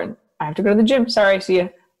is important. I have to go to the gym. Sorry, see ya.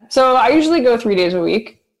 So I usually go 3 days a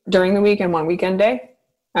week during the week and 1 weekend day.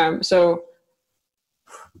 So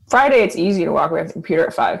Friday, it's easy to walk away from the computer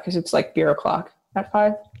at 5 because it's like beer o'clock at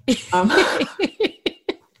 5.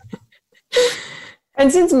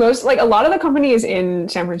 And since a lot of the company is in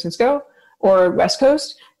San Francisco or West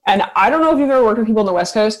Coast, and I don't know if you've ever worked with people on the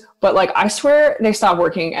West Coast, but like I swear they stop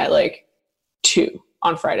working at like 2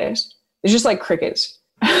 on Fridays. It's just like crickets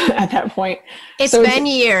at that point. It's been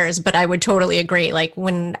years, but I would totally agree. Like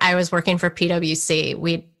when I was working for PwC,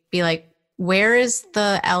 we'd be like, where is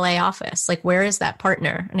the LA office? Like, where is that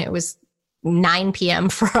partner? And it was 9 p.m.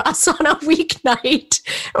 for us on a weeknight.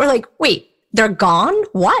 We're like, wait, they're gone?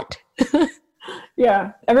 What?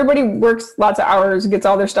 Yeah. Everybody works lots of hours, gets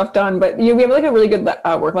all their stuff done, but we have like a really good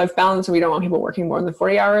work-life balance. And we don't want people working more than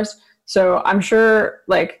 40 hours. So I'm sure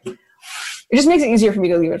like, it just makes it easier for me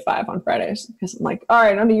to leave at 5 on Fridays because I'm like, all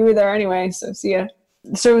right, I know you were there anyway, so see ya.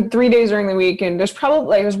 So 3 days during the week, and there's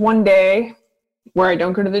one day where I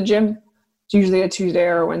don't go to the gym. It's usually a Tuesday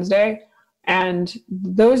or a Wednesday, and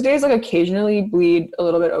those days like occasionally bleed a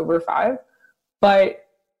little bit over 5, but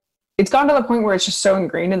it's gotten to the point where it's just so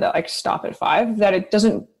ingrained in that like stop at 5 that it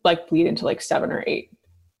doesn't like bleed into like 7 or 8.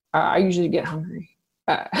 I usually get hungry.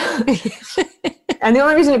 And the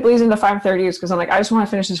only reason it bleeds into 5:30 is because I'm like, I just want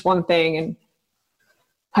to finish this one thing and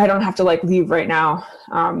I don't have to like leave right now.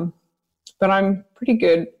 But I'm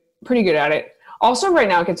pretty good at it. Also, right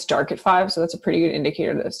now it gets dark at 5, so that's a pretty good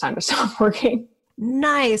indicator that it's time to stop working.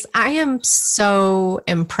 Nice. I am so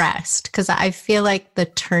impressed because I feel like the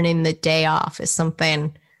turning the day off is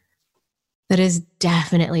something that is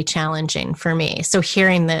definitely challenging for me. So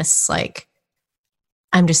hearing this, like,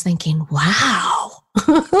 I'm just thinking, wow,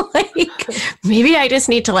 like maybe I just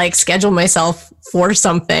need to like schedule myself for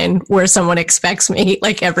something where someone expects me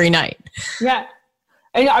like every night. Yeah.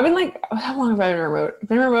 And I've been like, how long have I been remote? I've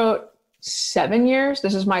been remote 7 years.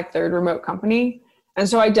 This is my 3rd remote company. And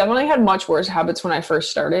so I definitely had much worse habits when I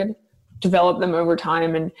first started, developed them over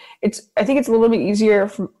time. And I think it's a little bit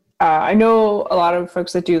easier. I know a lot of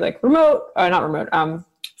folks that do like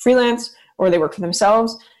freelance, or they work for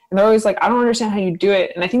themselves. And they're always like, I don't understand how you do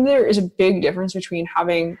it. And I think there is a big difference between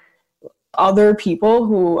having other people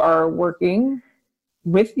who are working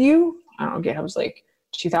with you. I don't know, GitHub's like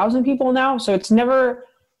 2,000 people now. So it's never,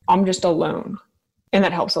 I'm just alone. And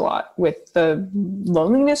that helps a lot with the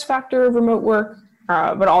loneliness factor of remote work,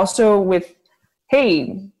 but also with,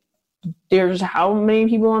 hey, there's how many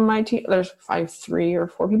people on my team? There's 3 or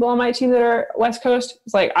 4 people on my team that are West Coast.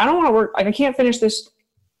 It's like, I don't want to work. Like, I can't finish this.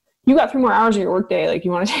 You got 3 more hours of your workday. Like,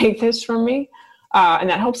 you want to take this from me? And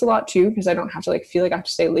that helps a lot too, because I don't have to like feel like I have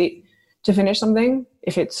to stay late to finish something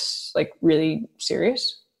if it's like really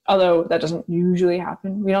serious. Although that doesn't usually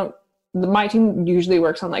happen. My team usually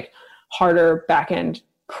works on like harder back-end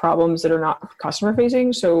problems that are not customer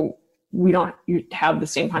facing. So you have the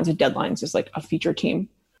same kinds of deadlines as like a feature team.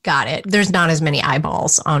 Got it. There's not as many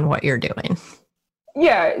eyeballs on what you're doing.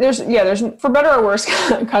 Yeah, there's for better or worse,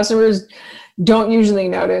 customers don't usually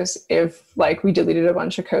notice if like we deleted a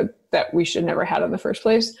bunch of code that we should never had in the first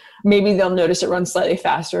place. Maybe they'll notice it runs slightly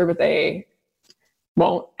faster, but they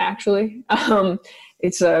won't actually.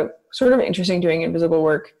 It's a sort of interesting doing invisible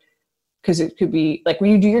work, because it could be like when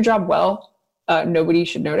you do your job well, nobody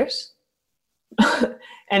should notice.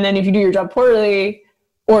 And then if you do your job poorly,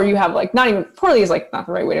 or you have like, not even poorly is like not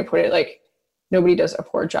the right way to put it. Like, nobody does a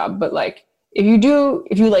poor job, but like if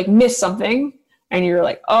you like miss something and you're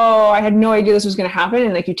like, oh, I had no idea this was going to happen.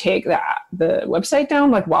 And like you take the website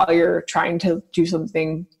down, like while you're trying to do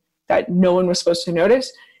something that no one was supposed to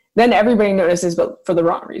notice, then everybody notices, but for the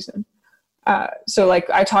wrong reason. So like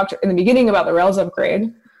I talked in the beginning about the Rails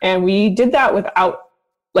upgrade, and we did that with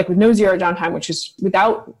no zero downtime, which is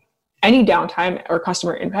without any downtime or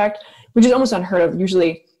customer impact, which is almost unheard of.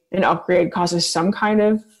 Usually an upgrade causes some kind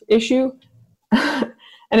of issue. And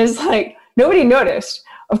it's like, nobody noticed,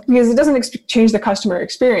 because it doesn't change the customer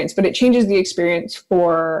experience, but it changes the experience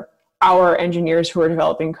for our engineers who are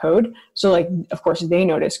developing code. So like, of course they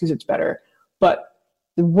notice because it's better, but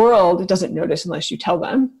the world doesn't notice unless you tell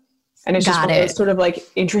them. And it's just one of those sort of like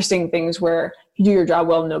interesting things where you do your job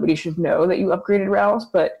well, nobody should know that you upgraded Rails.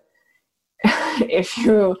 But if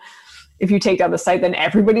you take down the site, then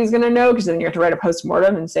everybody's going to know, because then you have to write a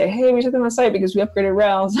post-mortem and say, hey, we took down the site because we upgraded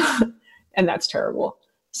Rails. And that's terrible.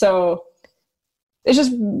 So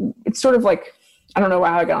it's sort of like, I don't know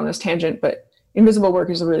how I got on this tangent, but invisible work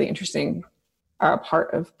is a really interesting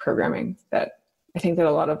part of programming that I think that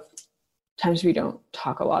a lot of times we don't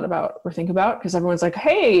talk a lot about or think about, because everyone's like,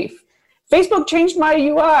 hey, Facebook changed my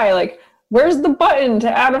UI. Like, where's the button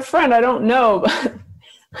to add a friend? I don't know.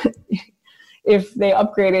 If they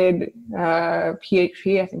upgraded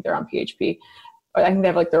PHP, I think they're on PHP. I think they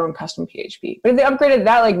have like their own custom PHP. But if they upgraded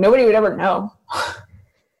that, like nobody would ever know.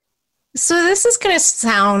 So this is going to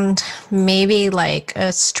sound maybe like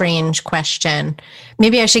a strange question.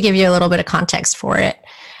 Maybe I should give you a little bit of context for it.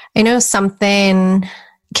 I know something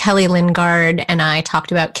Kelly Lingard and I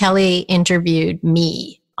talked about. Kelly interviewed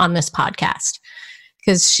me on this podcast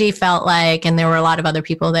because she felt like, and there were a lot of other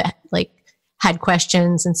people that like had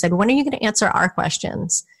questions and said, when are you going to answer our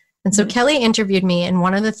questions? And so Kelly interviewed me, and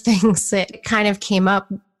one of the things that kind of came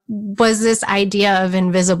up was this idea of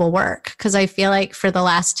invisible work. Because I feel like for the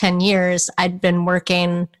last 10 years, I'd been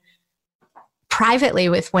working privately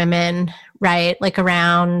with women, right? Like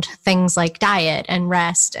around things like diet and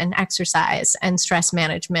rest and exercise and stress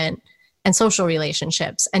management and social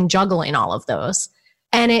relationships and juggling all of those.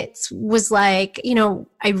 And it was like,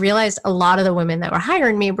 I realized a lot of the women that were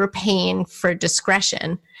hiring me were paying for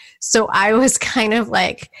discretion. So I was kind of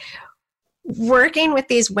like working with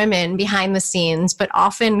these women behind the scenes, but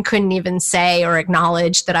often couldn't even say or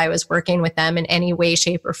acknowledge that I was working with them in any way,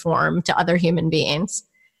 shape, or form to other human beings.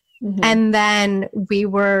 Mm-hmm. And then we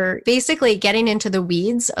were basically getting into the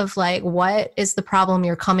weeds of like, what is the problem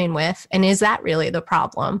you're coming with? And is that really the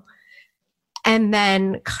problem? And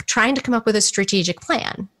then trying to come up with a strategic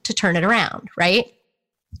plan to turn it around, right?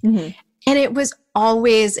 Mm-hmm. And it was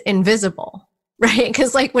always invisible. right?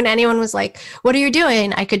 Because like when anyone was like, what are you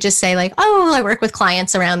doing? I could just say like, oh, I work with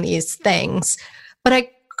clients around these things. But I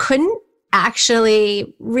couldn't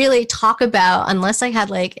actually really talk about, unless I had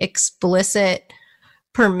like explicit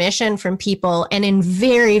permission from people and in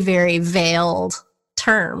very, very veiled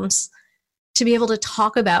terms, to be able to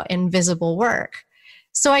talk about invisible work.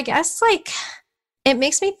 So I guess like it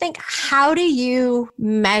makes me think, how do you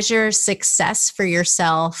measure success for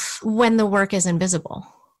yourself when the work is invisible?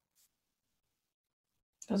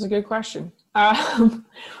 That's a good question. If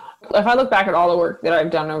I look back at all the work that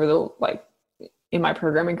I've done over in my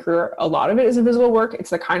programming career, a lot of it is invisible work.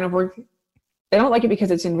 It's the kind of work, I don't like it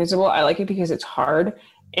because it's invisible. I like it because it's hard.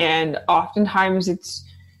 And oftentimes it's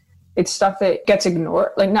stuff that gets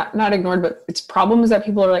ignored, like not ignored, but it's problems that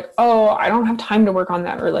people are like, oh, I don't have time to work on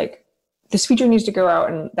that. Or like, this feature needs to go out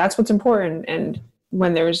and that's what's important. And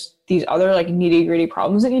when there's these other like nitty gritty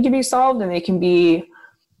problems that need to be solved, and they can be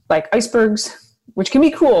like icebergs, which can be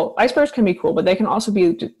cool. Icebergs can be cool, but they can also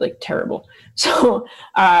be like terrible. So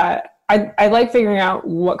I like figuring out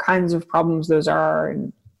what kinds of problems those are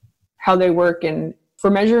and how they work. And for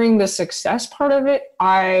measuring the success part of it,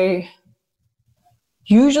 I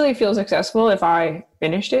usually feel successful if I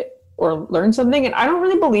finished it or learned something. And I don't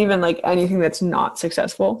really believe in like anything that's not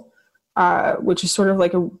successful. Which is sort of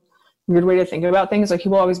like a weird way to think about things. Like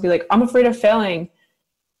people always be like, I'm afraid of failing.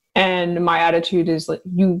 And my attitude is like,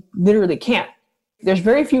 you literally can't. There's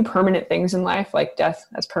very few permanent things in life, like death.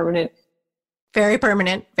 That's permanent. Very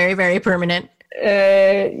permanent. Very, very permanent.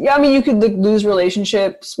 Yeah, I mean, you could like lose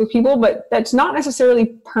relationships with people, but that's not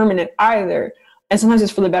necessarily permanent either. And sometimes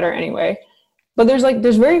it's for the better anyway. But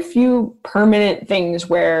there's very few permanent things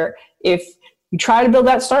where if you try to build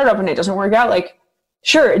that startup and it doesn't work out, like,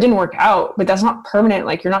 sure, it didn't work out, but that's not permanent.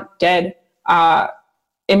 Like you're not dead.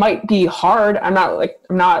 It might be hard. I'm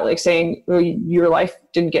not like saying, oh, your life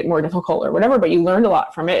didn't get more difficult or whatever, but you learned a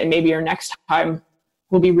lot from it. And maybe your next time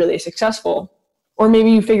will be really successful. Or maybe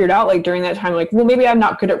you figured out like during that time, like, well, maybe I'm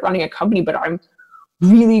not good at running a company, but I'm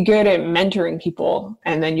really good at mentoring people.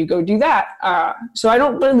 And then you go do that. So I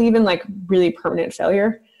don't believe in like really permanent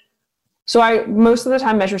failure. So I most of the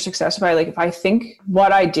time measure success by like, if I think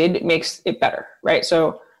what I did makes it better, right?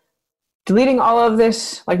 So deleting all of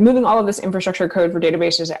this, like moving all of this infrastructure code for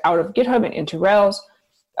databases out of GitHub and into Rails,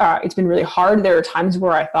 it's been really hard. There are times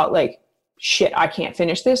where I thought like, shit, I can't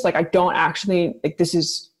finish this. Like I don't actually, like this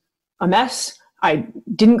is a mess. I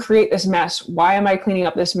didn't create this mess. Why am I cleaning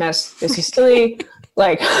up this mess? This is silly.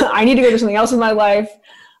 Like I need to go do something else in my life.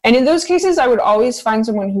 And in those cases, I would always find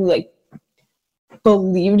someone who like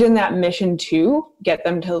believed in that mission too, get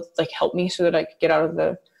them to like help me so that I could get out of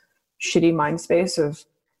the shitty mind space of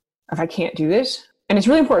if I can't do this. And it's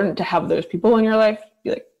really important to have those people in your life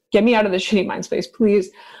be like, get me out of the shitty mind space, please.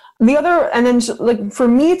 And then like for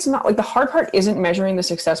me, it's not like the hard part isn't measuring the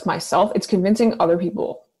success myself. It's convincing other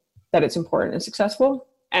people that it's important and successful.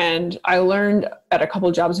 And I learned at a couple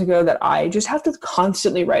of jobs ago that I just have to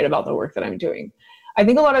constantly write about the work that I'm doing. I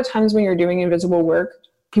think a lot of times when you're doing invisible work,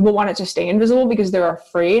 people want it to stay invisible because they're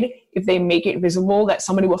afraid if they make it visible that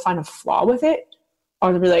somebody will find a flaw with it.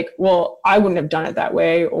 Or they'll be like, well, I wouldn't have done it that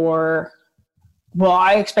way. Or, well,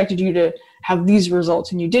 I expected you to have these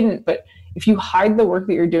results and you didn't. But if you hide the work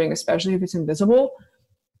that you're doing, especially if it's invisible,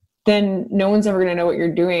 then no one's ever going to know what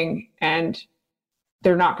you're doing. And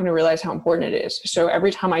they're not going to realize how important it is. So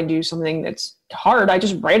every time I do something that's hard, I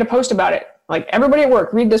just write a post about it. Like, everybody at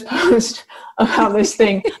work, read this post about this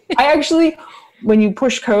thing. I actually, when you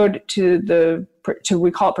push code to we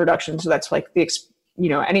call it production. So that's like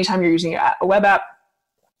anytime you're using a web app,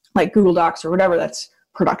 like Google Docs or whatever, that's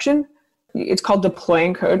production. It's called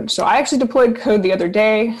deploying code. So I actually deployed code the other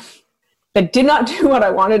day that did not do what I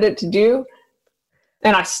wanted it to do.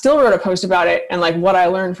 And I still wrote a post about it and like what I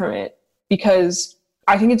learned from it, because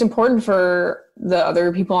I think it's important for the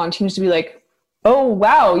other people on teams to be like, oh,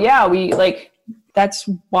 wow, yeah, that's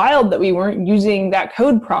wild that we weren't using that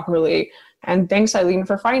code properly. And thanks, Eileen,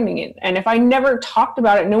 for finding it. And if I never talked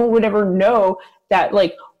about it, no one would ever know that,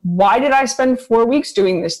 like, why did I spend 4 weeks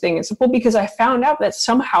doing this thing? It's simple because I found out that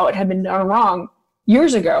somehow it had been done wrong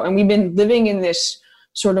years ago. And we've been living in this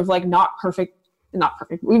sort of like not perfect.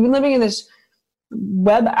 We've been living in this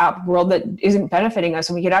web app world that isn't benefiting us,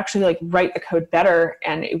 and we could actually like write the code better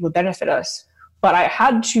and it would benefit us. But I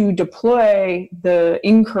had to deploy the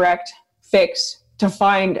incorrect fix to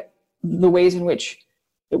find the ways in which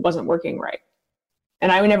it wasn't working right.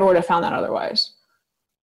 And I never would have found that otherwise.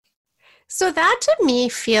 So that to me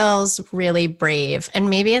feels really brave. And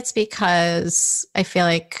maybe it's because I feel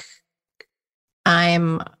like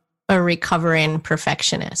I'm a recovering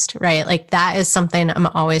perfectionist, right? Like that is something I'm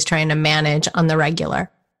always trying to manage on the regular.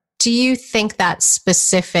 do you think that's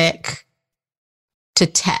specific to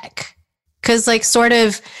tech? Because like sort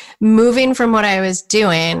of moving from what I was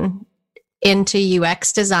doing into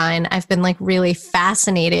UX design, I've been like really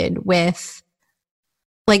fascinated with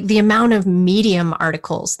like the amount of Medium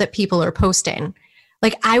articles that people are posting.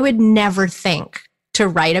 Like I would never think to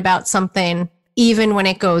write about something even when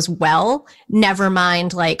it goes well, never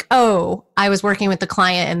mind like, oh, I was working with the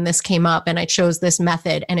client and this came up and I chose this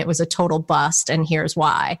method and it was a total bust and here's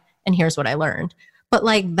why and here's what I learned. But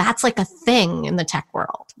like that's like a thing in the tech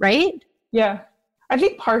world, right? Yeah. I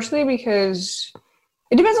think partially because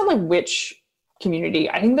it depends on like which community.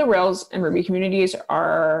 I think the Rails and Ruby communities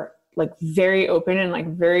are like very open and like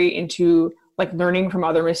very into like learning from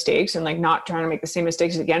other mistakes and like not trying to make the same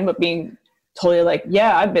mistakes again, but being totally like,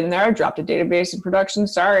 yeah, I've been there. I dropped a database in production.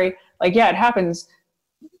 Sorry. Like, yeah, it happens.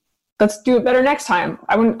 Let's do it better next time.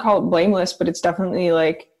 I wouldn't call it blameless, but it's definitely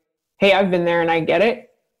like, hey, I've been there and I get it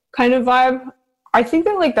kind of vibe. I think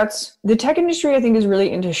that like that's the tech industry, I think is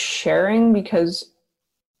really into sharing because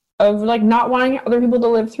of like not wanting other people to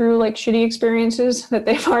live through like shitty experiences that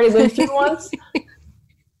they've already lived through once.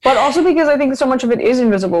 But also because I think so much of it is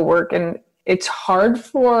invisible work and it's hard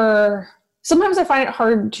for, sometimes I find it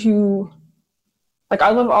hard to, like I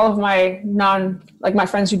love all of my my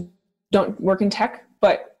friends who don't work in tech,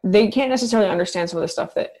 but they can't necessarily understand some of the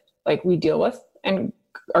stuff that like we deal with and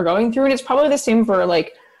are going through. And it's probably the same for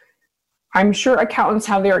like, I'm sure accountants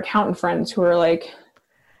have their accountant friends who are like,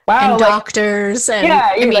 wow. And doctors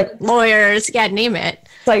and lawyers, yeah, name it.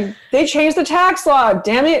 It's like, they changed the tax law,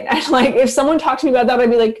 damn it. And like, if someone talked to me about that, I'd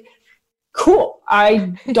be like, cool.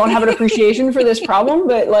 I don't have an appreciation for this problem,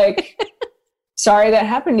 but like, sorry that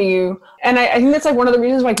happened to you. And I think that's like one of the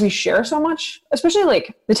reasons why we share so much, especially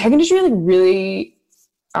like the tech industry like really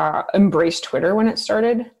embraced Twitter when it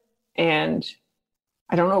started. And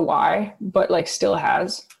I don't know why, but like still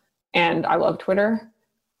has. And I love Twitter.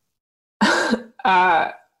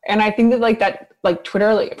 And I think that like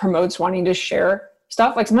Twitter like promotes wanting to share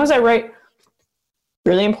stuff. Like sometimes I write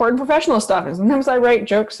really important professional stuff. And sometimes I write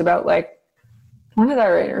jokes about like, what did I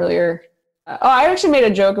write earlier? I actually made a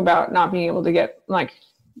joke about not being able to get like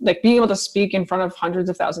being able to speak in front of hundreds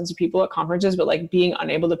of thousands of people at conferences, but like being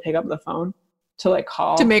unable to pick up the phone to like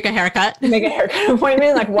call. To make a haircut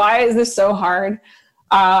appointment. Like, why is this so hard?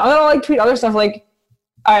 I'm gonna like tweet other stuff. Like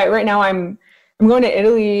right now I'm going to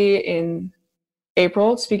Italy in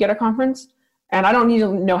April to speak at a conference and I don't need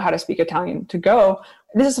to know how to speak Italian to go.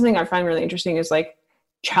 This is something I find really interesting is like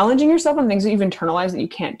challenging yourself on things that you've internalized that you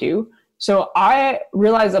can't do. So I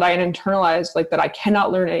realized that I had internalized like that I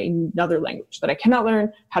cannot learn another language, that I cannot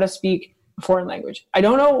learn how to speak a foreign language. I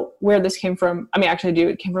don't know where this came from. I mean, actually I do.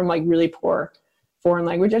 It came from like really poor foreign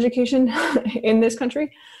language education in this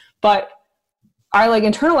country. But I like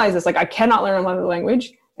internalized this, like I cannot learn another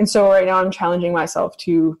language. And so right now I'm challenging myself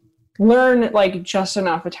to learn like just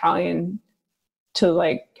enough Italian to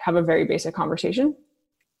like have a very basic conversation.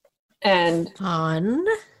 And fun.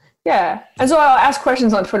 Yeah. And so I'll ask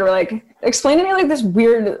questions on Twitter, like, explain to me like this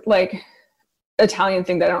weird, like Italian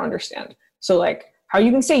thing that I don't understand. So like how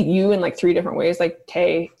you can say you in like 3 different ways, like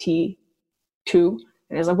te, ti, tu.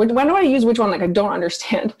 And it's like, when do I use which one? Like, I don't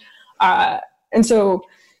understand. And so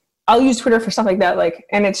I'll use Twitter for stuff like that. Like,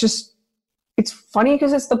 and it's funny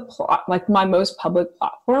because it's the plot, like my most public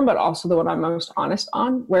platform, but also the one I'm most honest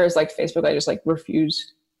on. Whereas like Facebook, I just like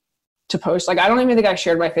refuse to post. Like, I don't even think I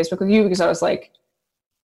shared my Facebook with you because I was like,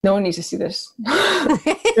 no one needs to see this.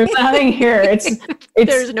 There's nothing here.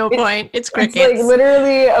 There's no point. It's crickets. It's like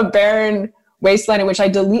literally a barren wasteland in which I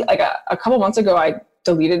delete, like a couple months ago, I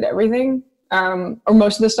deleted everything. Or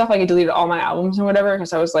most of the stuff, like I deleted all my albums and whatever,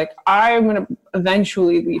 because I was like, I'm going to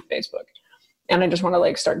eventually leave Facebook. And I just want to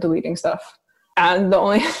like start deleting stuff. And the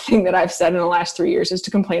only thing that I've said in the last 3 years is to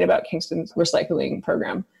complain about Kingston's recycling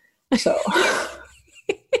program. So,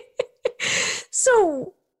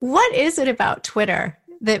 so what is it about Twitter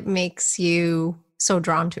that makes you so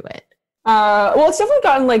drawn to it? Well, it's definitely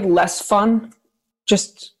gotten like less fun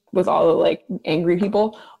just with all the like angry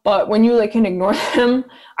people. But when you like can ignore them,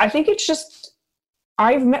 I think it's just,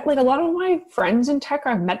 I've met like a lot of my friends in tech,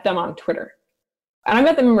 I've met them on Twitter. And I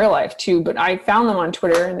met them in real life too, but I found them on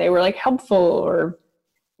Twitter and they were like helpful or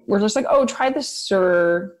were just like, oh, try this,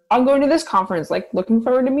 or I'm going to this conference, like looking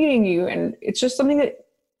forward to meeting you. And it's just something that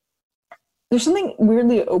there's something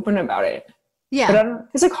weirdly open about it. Yeah. But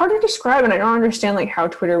it's like hard to describe, and I don't understand like how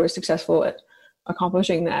Twitter was successful at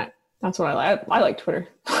accomplishing that. That's what I like Twitter.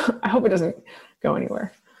 I hope it doesn't go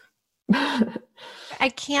anywhere. I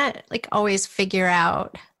can't like always figure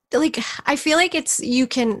out, like, I feel like you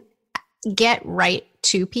can get right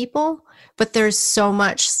two people, but there's so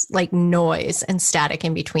much like noise and static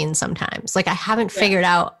in between sometimes. Like I haven't figured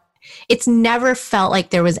out, it's never felt like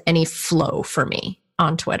there was any flow for me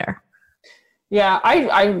on Twitter. Yeah,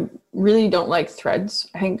 I really don't like threads.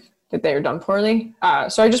 I think that they are done poorly.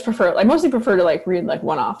 So I just mostly prefer to like read like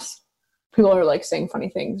one-offs. People are like saying funny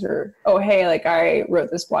things, or, oh, hey, like I wrote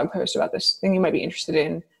this blog post about this thing you might be interested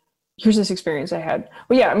in. Here's this experience I had.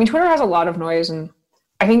 But yeah, I mean, Twitter has a lot of noise, and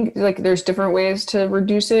I think like there's different ways to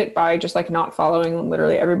reduce it by just like not following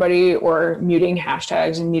literally everybody, or muting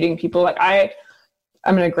hashtags and muting people. Like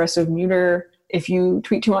I'm an aggressive muter. If you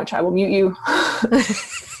tweet too much, I will mute you.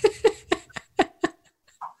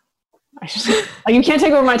 Like, you can't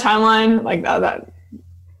take over my timeline like that.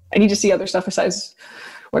 I need to see other stuff besides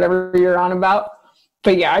whatever you're on about.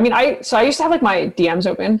 But yeah, I mean, I used to have like my DMs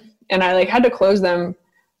open, and I like had to close them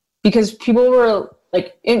because people were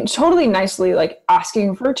like totally nicely like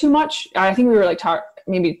asking for too much. I think we were like talked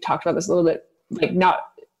about this a little bit, like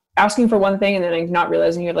not asking for one thing and then like not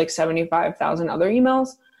realizing you had like 75,000 other emails.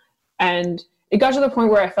 And it got to the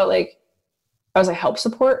point where I felt like I was like help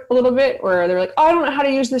support a little bit, where they're like, oh, I don't know how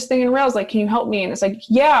to use this thing in Rails. Like, can you help me? And it's like,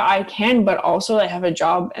 yeah, I can, but also I have a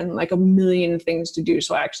job and like a million things to do.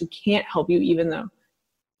 So I actually can't help you, even though,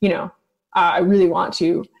 I really want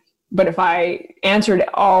to. But if I answered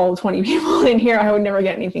all 20 people in here, I would never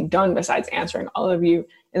get anything done besides answering all of you.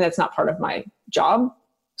 And that's not part of my job.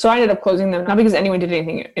 So I ended up closing them, not because anyone did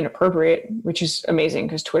anything inappropriate, which is amazing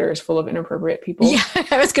because Twitter is full of inappropriate people. Yeah,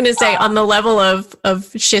 I was going to say on the level of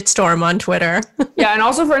shitstorm on Twitter. Yeah, and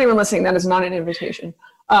also for anyone listening, that is not an invitation.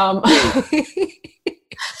 But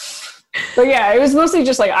yeah, it was mostly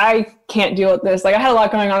just like, I can't deal with this. Like I had a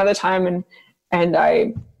lot going on at the time, and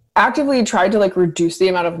I actively tried to like reduce the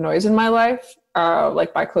amount of noise in my life,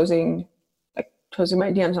 like by closing my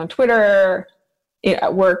DMs on Twitter,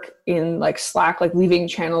 at work, in like Slack, like leaving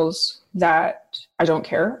channels that I don't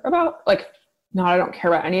care about. Like, not I don't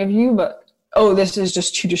care about any of you, but this is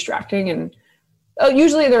just too distracting. And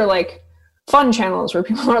usually they're like fun channels where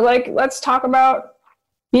people are like, let's talk about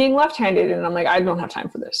being left-handed, and I'm like, I don't have time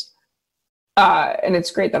for this. And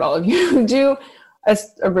it's great that all of you do.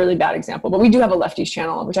 That's a really bad example, but we do have a lefties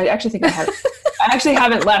channel, which I actually think I actually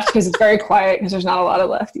haven't left because it's very quiet because there's not a lot of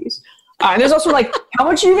lefties. And there's also like, how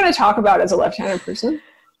much are you going to talk about as a left-handed person?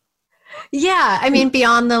 Yeah. I mean,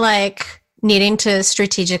 beyond the like needing to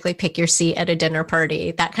strategically pick your seat at a dinner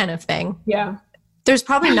party, that kind of thing. Yeah. There's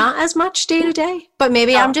probably not as much day to day, but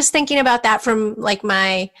maybe I'm just thinking about that from like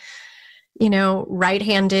my,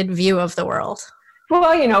 right-handed view of the world.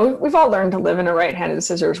 Well, we've all learned to live in a right-handed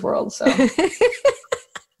scissors world, so.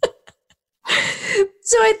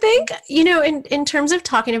 So I think, in terms of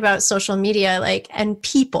talking about social media, like, and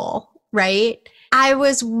people, right? I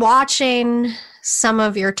was watching some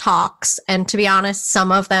of your talks, and to be honest,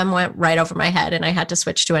 some of them went right over my head and I had to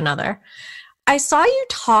switch to another. I saw you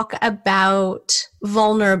talk about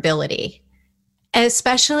vulnerability,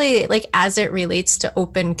 especially like as it relates to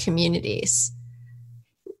open communities.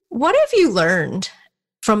 What have you learned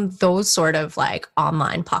from those sort of like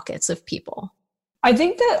online pockets of people? I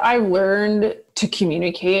think that I learned to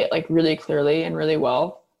communicate like really clearly and really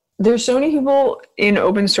well. There's so many people in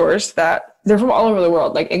open source that they're from all over the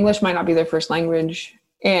world. Like English might not be their first language.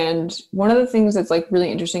 And one of the things that's like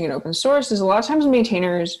really interesting in open source is a lot of times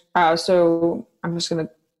maintainers, so I'm just going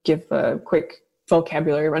to give a quick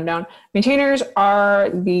vocabulary rundown. Maintainers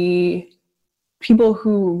are the people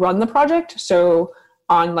who run the project. So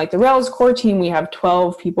on like the Rails core team, we have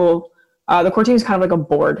 12 people. The core team is kind of like a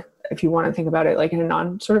board, if you want to think about it like in a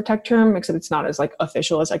non sort of tech term, except it's not as like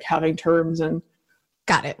official as like having terms and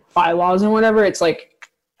got it bylaws and whatever. It's like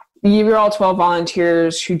you're all 12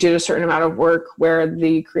 volunteers who did a certain amount of work where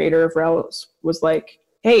the creator of Rails was like,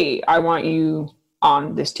 hey, I want you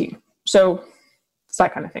on this team. So it's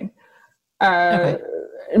that kind of thing. Okay.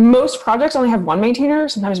 Most projects only have one maintainer,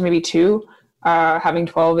 sometimes maybe two. Having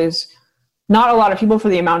 12 is not a lot of people for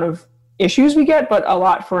the amount of issues we get, but a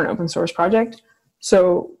lot for an open source project.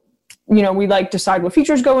 So, we like decide what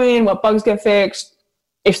features go in, what bugs get fixed,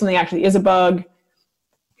 if something actually is a bug,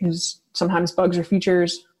 because sometimes bugs are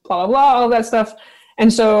features, blah, blah, blah, all that stuff.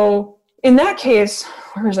 And so in that case,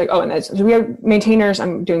 where was like, so we have maintainers,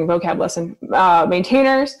 I'm doing a vocab lesson,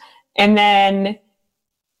 maintainers, and then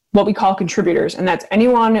what we call contributors. And that's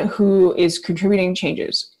anyone who is contributing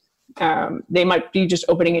changes. They might be just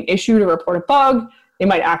opening an issue to report a bug. They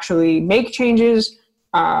might actually make changes.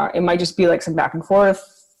 It might just be like some back and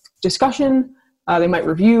forth discussion. They might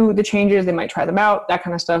review the changes. They might try them out, that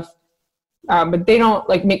kind of stuff. But they don't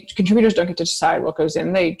contributors don't get to decide what goes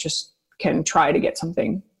in. They just can try to get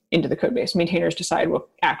something into the code base. Maintainers decide what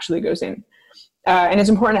actually goes in. And it's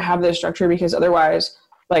important to have this structure because otherwise,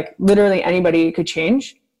 like literally anybody could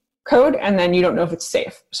change code and then you don't know if it's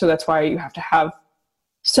safe. So that's why you have to have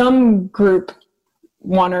some group,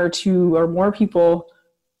 one or two or more people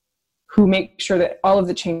who make sure that all of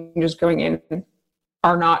the changes going in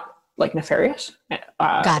are not like nefarious.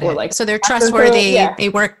 Got it. Or, like, so they're trustworthy, yeah. They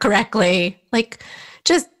work correctly, like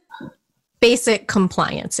just basic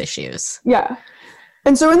compliance issues. Yeah.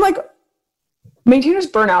 And so in like maintainers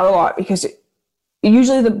burn out a lot because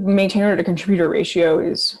usually the maintainer to contributor ratio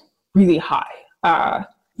is really high.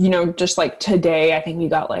 Just like today, I think we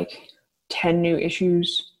got like 10 new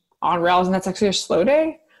issues on Rails, and that's actually a slow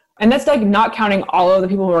day. And that's like not counting all of the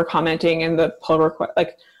people who are commenting and the pull request,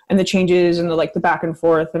 like, and the changes and the back and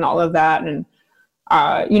forth and all of that. And,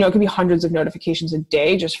 it could be hundreds of notifications a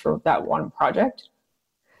day just for that one project.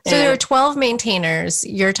 So there are 12 maintainers.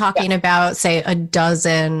 You're talking about, say, a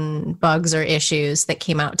dozen bugs or issues that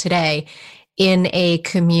came out today in a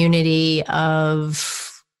community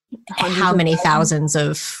of how many thousands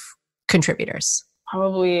of contributors?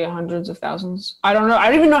 Probably hundreds of thousands. I don't know. I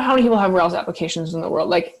don't even know how many people have Rails applications in the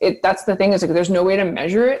world. That's the thing, is like there's no way to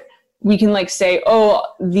measure it. We can say,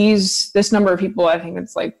 this number of people, I think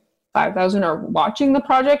it's like 5,000 are watching the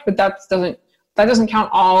project, but that doesn't count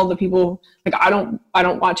all the people. Like I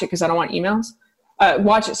don't watch it because I don't want emails.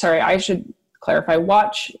 I should clarify.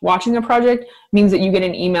 Watching a project means that you get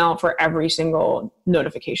an email for every single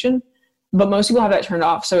notification, but most people have that turned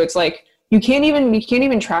off. So it's like you can't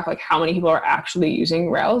even track like how many people are actually using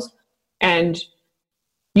Rails, and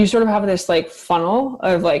you sort of have this funnel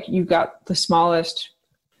of you've got the smallest.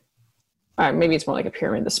 Maybe it's more like a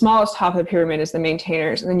pyramid. The smallest top of the pyramid is the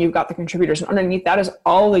maintainers, and then you've got the contributors. And underneath that is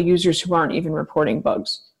all the users who aren't even reporting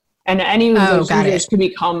bugs. And any of those users could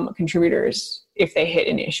become contributors if they hit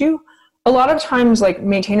an issue. A lot of times,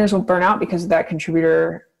 maintainers will burn out because that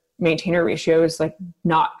contributor-maintainer ratio is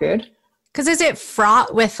not good. Because is it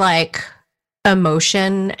fraught with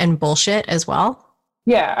emotion and bullshit as well?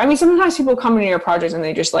 Yeah. I mean, sometimes people come into your project and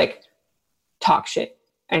they just talk shit.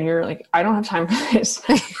 And you're I don't have time for this.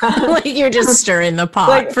 You're just stirring the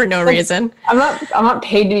pot for no reason. I'm not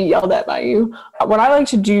paid to be yelled at by you. What I like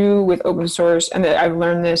to do with open source, and I've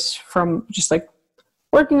learned this from just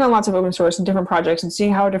working on lots of open source and different projects and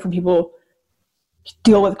seeing how different people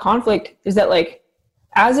deal with conflict, is that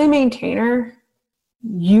as a maintainer,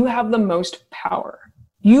 you have the most power.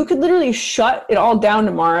 You could literally shut it all down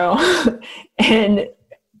tomorrow and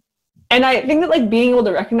I think that being able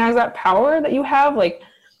to recognize that power that you have,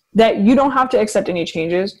 that you don't have to accept any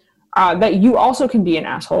changes, that you also can be an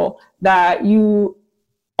asshole, that you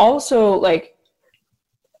also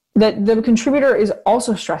that the contributor is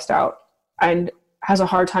also stressed out and has a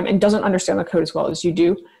hard time and doesn't understand the code as well as you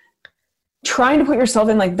do. Trying to put yourself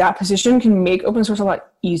in that position can make open source a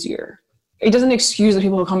lot easier. It doesn't excuse the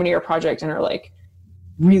people who come into your project and are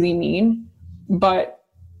really mean, but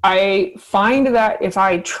I find that if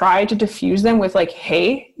I try to diffuse them with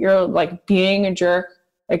hey, you're being a jerk,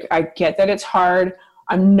 I get that it's hard,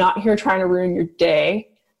 I'm not here trying to ruin your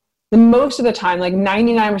day, then most of the time,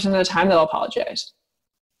 99% of the time, they'll apologize.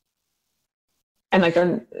 And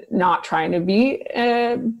they're not trying to be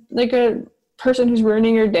a person who's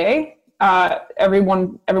ruining your day. Every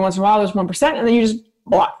once in a while there's 1%, and then you just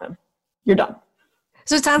block them. You're done.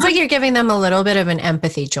 So it sounds like you're giving them a little bit of an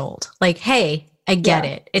empathy jolt. Hey, I get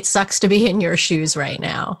it. It sucks to be in your shoes right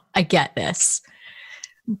now. I get this.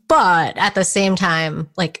 But at the same time,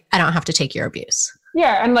 I don't have to take your abuse.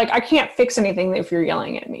 Yeah. And I can't fix anything if you're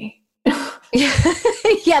yelling at me.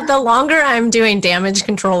 Yeah. The longer I'm doing damage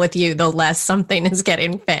control with you, the less something is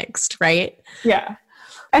getting fixed. Right. Yeah.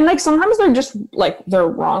 And sometimes they're just they're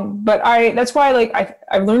wrong. But that's why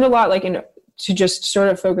I've learned a lot to just sort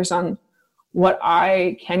of focus on what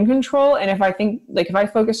I can control. And if I think if I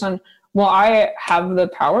focus on, well, I have the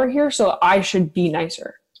power here, so I should be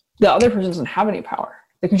nicer. The other person doesn't have any power.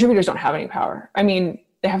 The contributors don't have any power. I mean,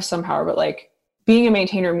 they have some power, but being a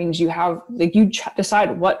maintainer means you have you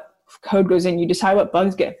decide what code goes in, you decide what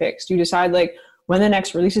bugs get fixed, you decide when the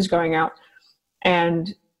next release is going out,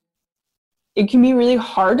 and it can be really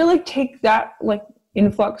hard to take that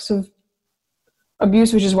influx of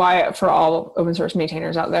abuse, which is why for all open source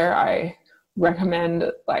maintainers out there, I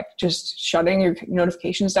recommend just shutting your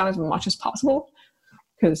notifications down as much as possible,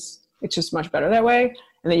 because it's just much better that way,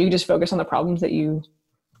 and then you can just focus on the problems that you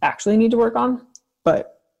actually need to work on.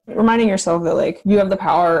 But reminding yourself that you have the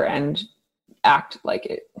power and act like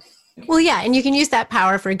it. Well, yeah, and you can use that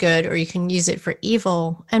power for good or you can use it for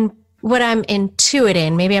evil. And what I'm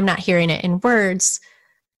intuiting, maybe I'm not hearing it in words,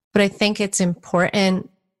 but I think it's important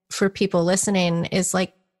for people listening, is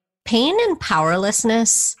pain and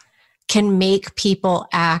powerlessness can make people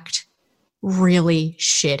act really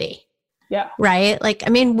shitty. Yeah. Right? Like, I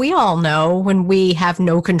mean, we all know when we have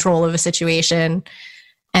no control of a situation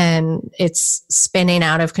and it's spinning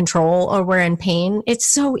out of control or we're in pain, it's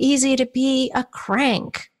so easy to be a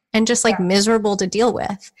crank and just like miserable to deal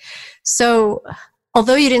with. So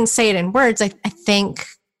although you didn't say it in words, I think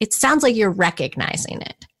it sounds like you're recognizing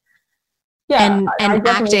it. Yeah. And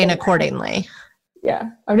acting accordingly.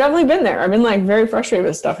 Yeah. I've definitely been there. I've been like very frustrated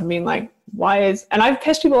with stuff and being like, and I've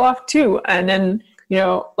pissed people off too. And then, you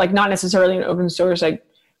know, like not necessarily in open source, like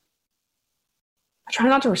I try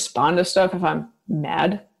not to respond to stuff if I'm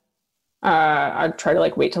mad. I try to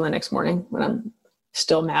like wait till the next morning when I'm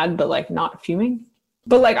still mad, but like not fuming.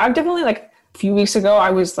 But like I've definitely like a few weeks ago,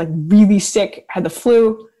 I was like really sick, had the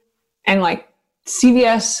flu, and like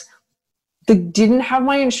CVS, they didn't have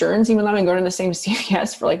my insurance, even though I've been going to the same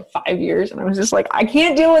CVS for like 5 years. And I was just like, I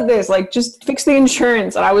can't deal with this. Like, just fix the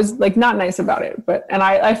insurance. And I was like, not nice about it. And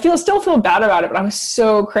I still feel bad about it, but I was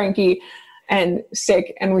so cranky and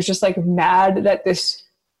sick and was just like mad that this,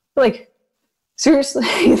 like, seriously,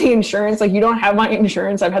 the insurance, like, you don't have my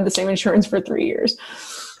insurance. I've had the same insurance for 3 years.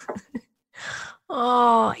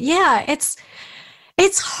 Oh, yeah.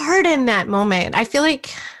 It's hard in that moment. I feel like,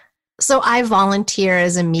 so I volunteer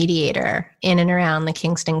as a mediator in and around the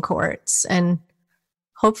Kingston courts, and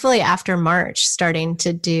hopefully after March, starting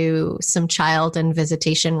to do some child and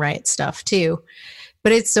visitation rights stuff too.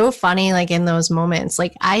 But it's so funny, like in those moments,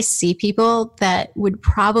 like I see people that would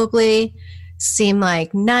probably seem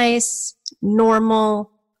like nice, normal,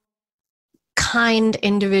 kind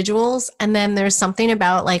individuals. And then there's something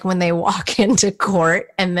about like when they walk into court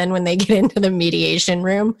and then when they get into the mediation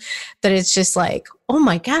room that it's just like, oh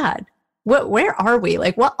my God, where are we?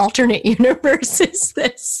 Like, what alternate universe is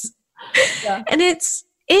this? Yeah. And it's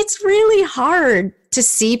really hard to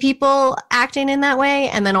see people acting in that way.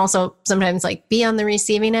 And then also sometimes like be on the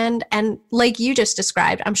receiving end. And like you just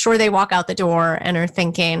described, I'm sure they walk out the door and are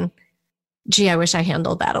thinking, gee, I wish I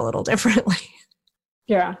handled that a little differently.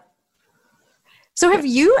 Yeah. So have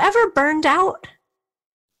you ever burned out?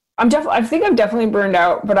 I think I've definitely burned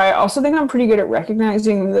out, but I also think I'm pretty good at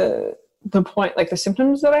recognizing the point, like the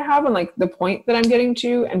symptoms that I have and like the point that I'm getting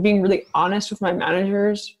to, and being really honest with my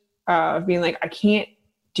managers, being like, I can't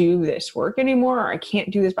do this work anymore, or I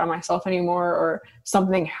can't do this by myself anymore, or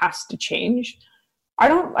something has to change. I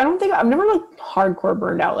don't think I've never like hardcore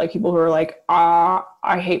burned out, like people who are like,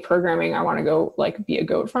 I hate programming, I want to go like be a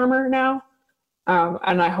goat farmer now.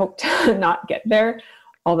 And I hope to not get there.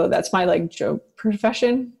 Although that's my like joke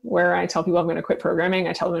profession, where I tell people I'm going to quit programming.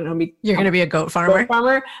 I tell them you're going to be a goat farmer. And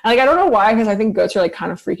like, I don't know why, because I think goats are like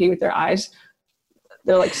kind of freaky with their eyes.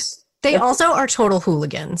 They're like, they also are total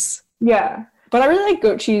hooligans. Yeah. But I really like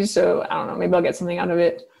goat cheese. So I don't know, maybe I'll get something out of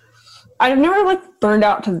it. I've never like burned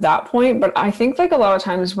out to that point, but I think like a lot of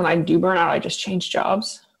times when I do burn out, I just change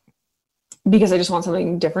jobs because I just want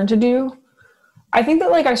something different to do. I think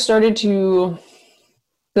that like I started to,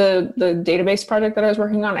 the database project that I was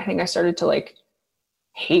working on, I think I started to like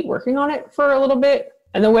hate working on it for a little bit.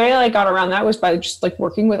 And the way I like got around that was by just like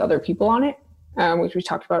working with other people on it, which we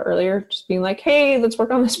talked about earlier, just being like, hey, let's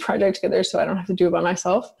work on this project together so I don't have to do it by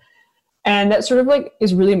myself. And that sort of like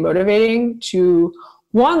is really motivating to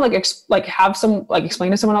one, like have some, like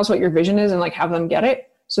explain to someone else what your vision is and like have them get it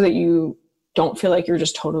so that you don't feel like you're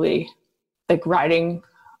just totally like riding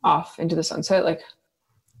off into the sunset, like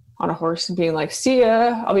on a horse and being like, see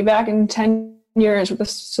ya, I'll be back in 10 years with a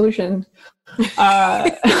solution.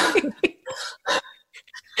 But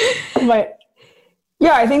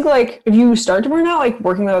yeah, I think like if you start to burn out, like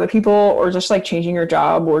working with other people or just like changing your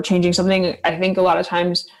job or changing something, I think a lot of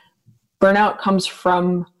times burnout comes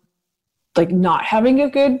from like not having a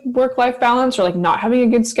good work-life balance or like not having a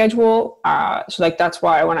good schedule. So like that's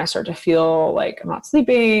why when I start to feel like I'm not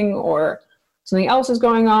sleeping or something else is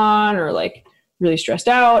going on or like really stressed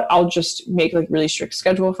out, I'll just make like really strict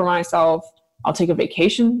schedule for myself. I'll take a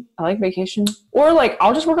vacation. I like vacation. Or like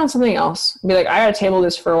I'll just work on something else. Be like, I gotta table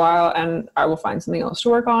this for a while and I will find something else to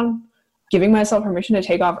work on. Giving myself permission to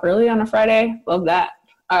take off early on a Friday. Love that.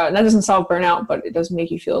 That doesn't solve burnout, but it does make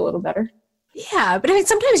you feel a little better. Yeah, but I mean,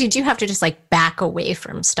 sometimes you do have to just like back away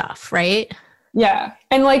from stuff, right? Yeah.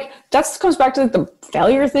 And like that comes back to like the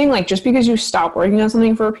failure thing. Like just because you stop working on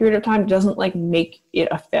something for a period of time doesn't like make it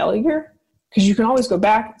a failure, because you can always go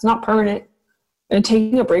back. It's not permanent. And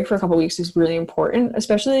taking a break for a couple of weeks is really important,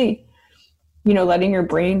 especially, you know, letting your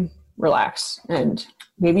brain relax. And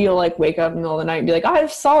maybe you'll like wake up in the middle of the night and be like,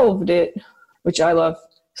 I've solved it, which I love.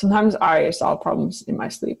 Sometimes I solve problems in my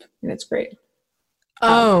sleep and it's great.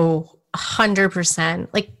 Oh, 100%.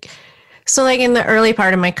 Like So like in the early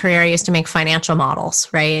part of my career, I used to make financial models,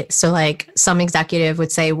 right? So like some executive would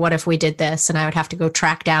say, what if we did this? And I would have to go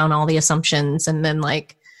track down all the assumptions and then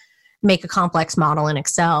like make a complex model in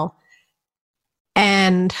Excel.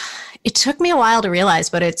 And it took me a while to realize,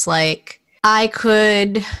 but it's like I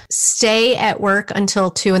could stay at work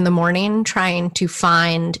until 2 a.m. trying to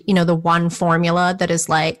find, the one formula that is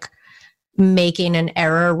like making an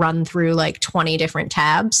error run through like 20 different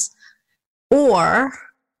tabs. Or,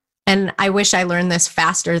 and I wish I learned this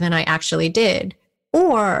faster than I actually did,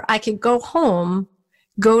 or I could go home,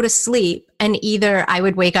 go to sleep, and either I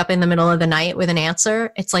would wake up in the middle of the night with an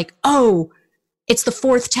answer. It's like, oh, it's the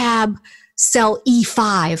 4th tab, cell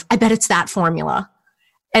E5. I bet it's that formula.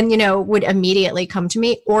 And, would immediately come to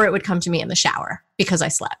me, or it would come to me in the shower because I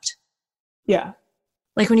slept. Yeah.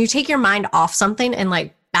 Like when you take your mind off something and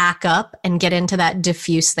like back up and get into that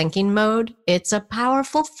diffuse thinking mode, it's a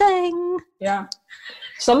powerful thing. Yeah.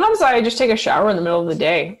 Sometimes I just take a shower in the middle of the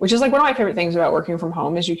day, which is like one of my favorite things about working from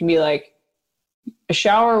home is you can be like, a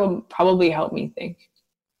shower will probably help me think.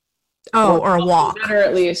 Oh, or a walk. Better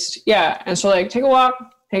at least. Yeah. And so like take a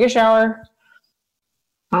walk, take a shower.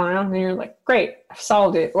 I don't know. And you're like, great, I've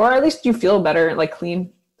solved it. Or at least you feel better, like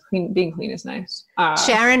clean. Being clean is nice.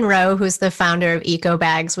 Sharon Rowe, who's the founder of Eco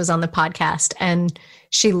Bags, was on the podcast, and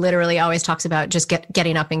she literally always talks about just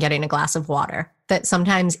getting up and getting a glass of water. That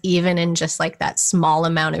sometimes even in just like that small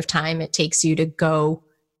amount of time it takes you to go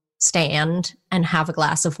stand and have a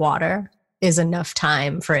glass of water is enough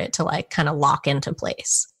time for it to like kind of lock into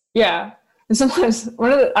place. Yeah. And sometimes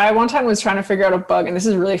I one time was trying to figure out a bug, and this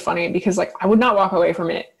is really funny because like I would not walk away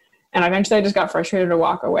from it. And eventually I just got frustrated to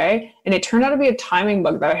walk away. And it turned out to be a timing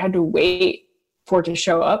bug that I had to wait for it to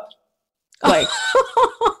show up. Like,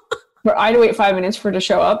 I had to wait 5 minutes for it to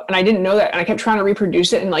show up. And I didn't know that. And I kept trying to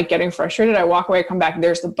reproduce it and like getting frustrated. I walk away, come back,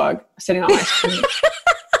 there's the bug sitting on my screen.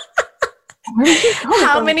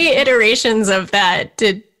 How many iterations of that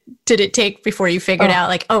did it take before you figured out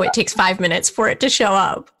like, oh, it takes 5 minutes for it to show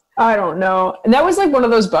up? I don't know. And that was like one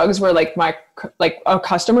of those bugs where like a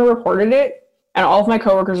customer reported it. And all of my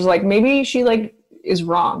coworkers was like, maybe she like is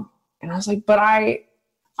wrong. And I was like, but I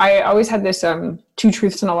always had this 2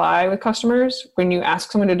 truths and a lie with customers. When you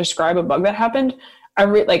ask someone to describe a bug that happened,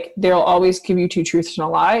 they'll always give you 2 truths and a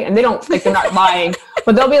lie. And they don't like, they're not lying,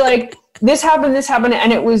 but they'll be like, this happened.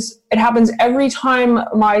 And it happens every time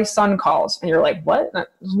my son calls. And you're like, what?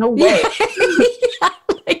 There's no way.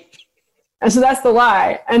 And so that's the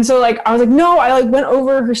lie. And so like, I was like, no, I like went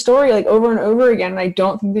over her story like over and over again. And I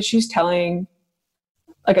don't think that she's telling,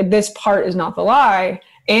 like this part is not the lie.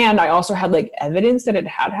 And I also had like evidence that it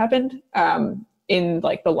had happened. In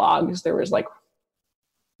like the logs, there was like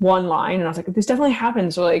one line and I was like, this definitely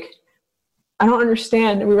happened. So like, I don't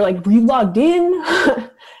understand. And we were like, were you logged in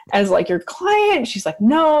as like your client? She's like,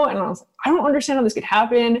 no. And I was like, I don't understand how this could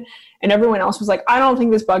happen. And everyone else was like, I don't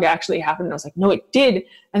think this bug actually happened. And I was like, no, it did.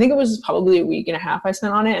 I think it was probably a week and a half I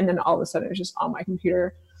spent on it. And then all of a sudden it was just on my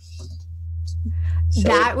computer. So,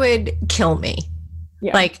 that would kill me.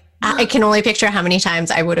 Yeah. Like I can only picture how many times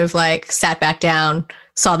I would have like sat back down,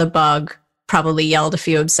 saw the bug, probably yelled a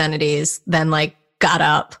few obscenities, then like got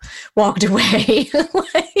up, walked away,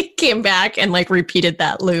 like came back and like repeated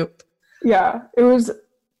that loop. Yeah, it was,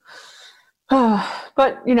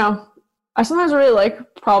 but I sometimes really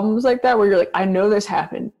like problems like that where you're like, I know this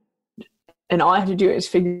happened and all I have to do is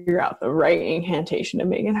figure out the right incantation to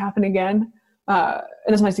make it happen again. And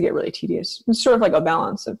it's nice to get really tedious. It's sort of like a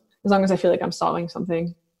balance of, as long as I feel like I'm solving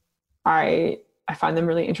something, I find them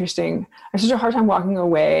really interesting. I have such a hard time walking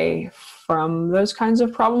away from those kinds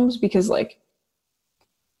of problems because like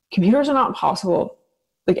computers are not possible.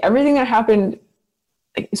 Like everything that happened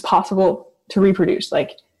like, is possible to reproduce.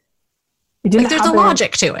 Like it didn't there's happen. A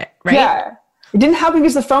logic to it, right? Yeah. It didn't happen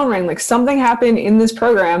because the phone rang. Like something happened in this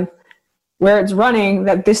program where it's running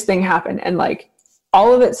that this thing happened. And like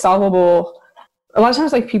all of it's solvable. A lot of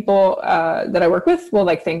times like people that I work with will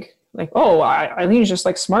like think like, oh, Eileen's just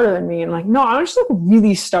like smarter than me. And like, no, I'm just like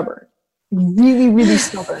really stubborn. Really, really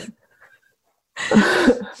stubborn.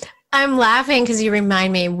 I'm laughing because you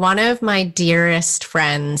remind me, one of my dearest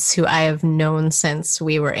friends who I have known since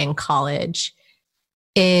we were in college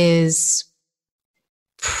is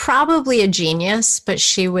probably a genius, but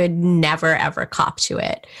she would never, ever cop to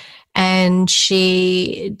it. And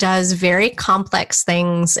she does very complex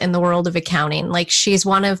things in the world of accounting. Like she's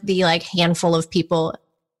one of the like handful of people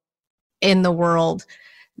in the world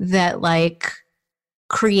that like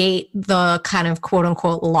create the kind of quote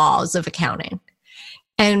unquote laws of accounting.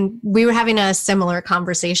 And we were having a similar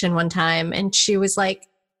conversation one time and she was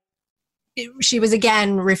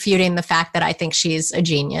again refuting the fact that I think she's a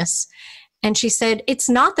genius. And she said, it's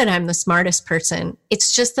not that I'm the smartest person.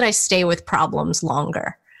 It's just that I stay with problems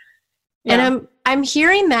longer. Yeah. And I'm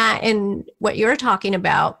hearing that in what you're talking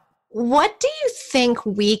about. What do you think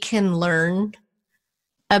we can learn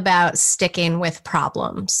about sticking with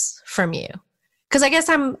problems from you? Because I guess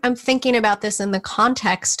I'm thinking about this in the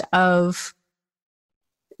context of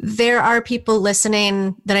there are people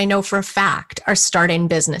listening that I know for a fact are starting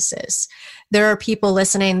businesses. There are people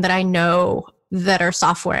listening that I know that are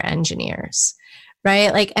software engineers,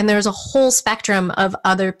 right? Like, and there's a whole spectrum of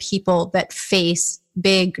other people that face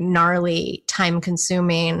big, gnarly,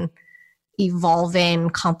 time-consuming, evolving,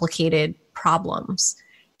 complicated problems.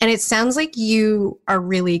 And it sounds like you are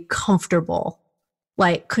really comfortable,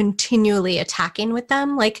 like continually attacking with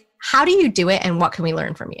them. Like, how do you do it and what can we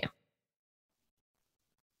learn from you?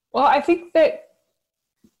 Well, I think that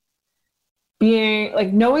being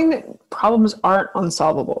like knowing that problems aren't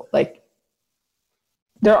unsolvable. Like,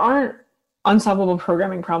 there aren't unsolvable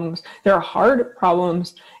programming problems. There are hard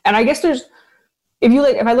problems. And I guess if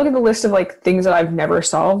I look at the list of like things that I've never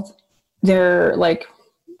solved, they're like,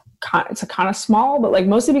 it's kind of small, but like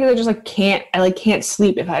mostly because I just like can't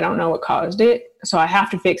sleep if I don't know what caused it. So I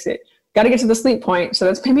have to fix it. Got to get to the sleep point. So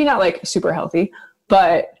that's maybe not like super healthy,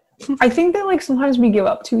 but I think that like sometimes we give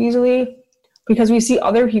up too easily because we see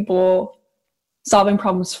other people solving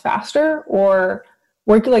problems faster, or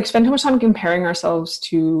we like spend too much time comparing ourselves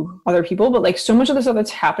to other people. But like so much of the stuff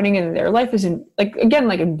that's happening in their life isn't like, again,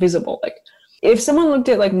 like invisible. Like if someone looked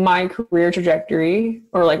at like my career trajectory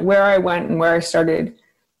or like where I went and where I started,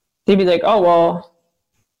 they'd be like, oh, well,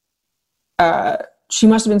 she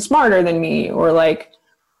must have been smarter than me, or like,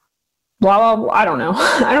 blah, blah, blah. I don't know.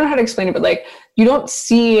 I don't know how to explain it, but like, you don't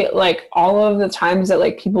see like all of the times that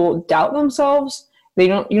like people doubt themselves. You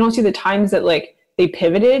don't see the times that like they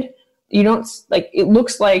pivoted. You don't like, it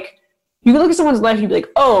looks like you can look at someone's life and you'd be like,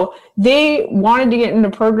 oh, they wanted to get into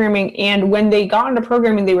programming. And when they got into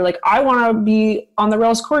programming, they were like, I want to be on the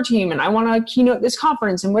Rails core team and I want to keynote this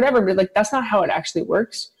conference and whatever. But like, that's not how it actually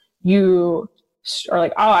works. You are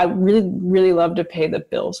like, oh, I really, really love to pay the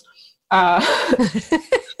bills.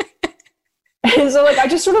 And so like, I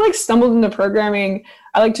just sort of like stumbled into programming.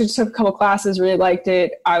 I like to took a couple classes, really liked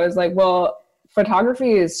it. I was like, well,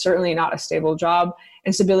 photography is certainly not a stable job,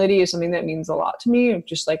 and stability is something that means a lot to me. Of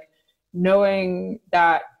just like knowing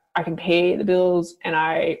that I can pay the bills and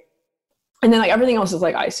then like everything else is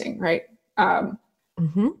like icing. Right. And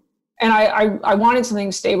I wanted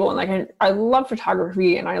something stable, and like, I love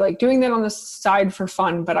photography and I like doing that on the side for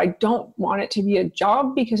fun, but I don't want it to be a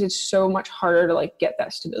job because it's so much harder to like get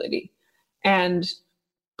that stability.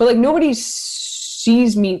 But like nobody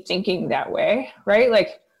sees me thinking that way. Right.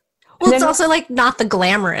 Like, well, it's also like not the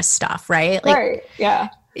glamorous stuff, right? Like, right. Yeah.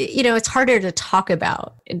 You know, it's harder to talk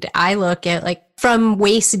about. And I look at like from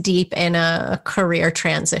waist deep in a career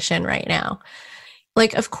transition right now.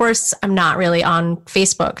 Like, of course, I'm not really on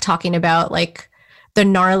Facebook talking about like the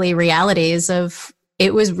gnarly realities of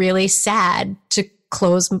it was really sad to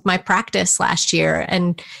close my practice last year,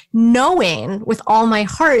 and knowing with all my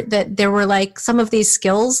heart that there were like some of these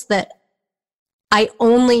skills that I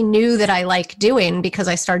only knew that I like doing because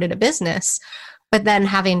I started a business, but then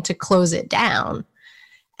having to close it down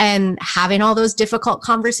and having all those difficult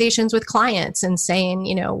conversations with clients and saying,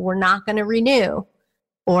 you know, we're not going to renew,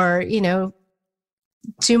 or, you know,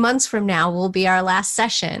 2 months from now will be our last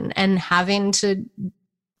session, and having to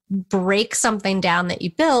break something down that you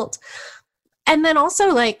built. And then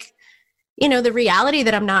also like, you know, the reality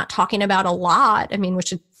that I'm not talking about a lot, I mean,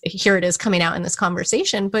 which here it is coming out in this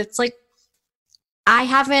conversation, but it's like, I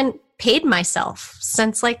haven't paid myself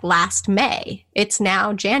since like last May. It's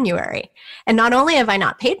now January. And not only have I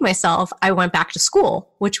not paid myself, I went back to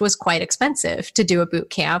school, which was quite expensive to do a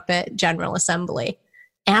boot camp at General Assembly,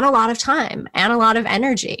 and a lot of time and a lot of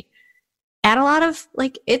energy and a lot of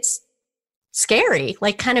like, it's scary,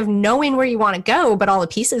 like kind of knowing where you want to go, but all the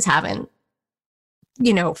pieces haven't,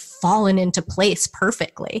 you know, fallen into place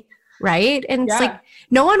perfectly. Right. And it's like,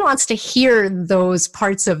 no one wants to hear those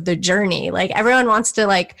parts of the journey. Like everyone wants to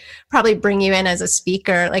like probably bring you in as a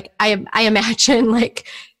speaker. Like I imagine like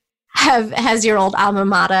has your old alma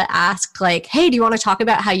mater asked like, hey, do you want to talk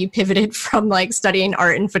about how you pivoted from like studying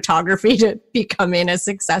art and photography to becoming a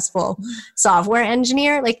successful software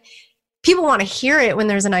engineer? Like people want to hear it when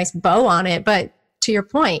there's a nice bow on it. But to your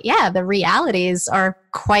point, yeah, the realities are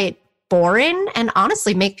quite boring and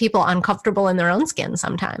honestly make people uncomfortable in their own skin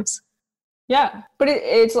sometimes. Yeah, but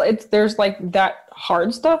it's there's like that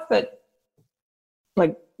hard stuff that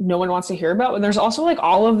like no one wants to hear about. And there's also like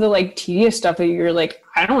all of the like tedious stuff that you're like,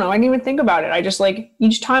 I don't know, I didn't even think about it. I just like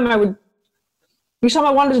each time I would each time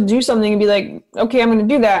I wanted to do something and be like, okay, I'm going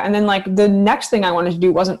to do that. And then like the next thing I wanted to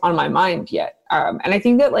do wasn't on my mind yet. And I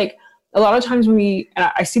think that like a lot of times and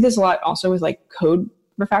I see this a lot also with like code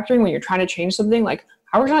refactoring, when you're trying to change something, like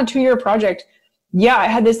I worked on a 2-year project. Yeah, I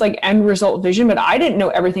had this like end result vision, but I didn't know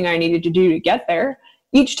everything I needed to do to get there.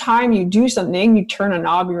 Each time you do something, you turn a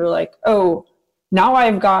knob, you're like, oh, now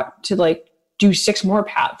I've got to like do 6 more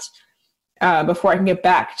paths before I can get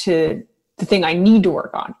back to the thing I need to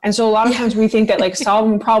work on. And so a lot of times we think that like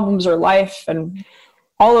solving problems or life and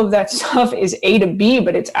all of that stuff is A to B,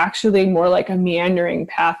 but it's actually more like a meandering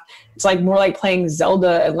path. It's like more like playing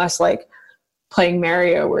Zelda and less like playing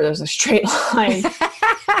Mario where there's a straight line.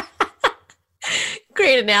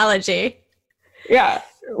 Great analogy. Yeah.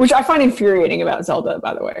 Which I find infuriating about Zelda,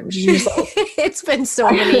 by the way. Which is just like, it's been so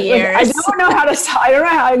many years. Like, I don't know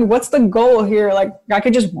how, what's the goal here? Like, I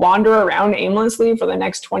could just wander around aimlessly for the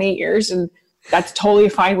next 20 years, and that's totally a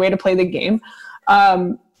fine way to play the game.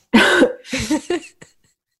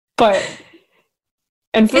 But,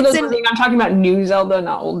 and for those listening, I'm talking about new Zelda,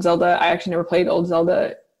 not old Zelda. I actually never played old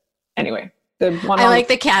Zelda. Anyway, I like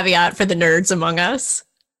the caveat for the nerds among us.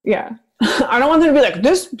 Yeah. I don't want them to be like,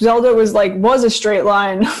 this Zelda was a straight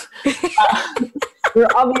line.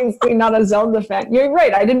 You're obviously not a Zelda fan. You're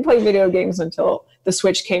right. I didn't play video games until the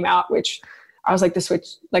Switch came out, which I was like, the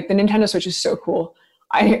Nintendo Switch is so cool.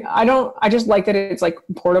 I just like that it's like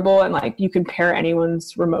portable and like you can pair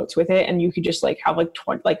anyone's remotes with it, and you could just like have like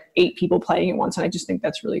 8 people playing at once. And I just think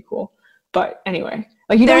that's really cool. But anyway,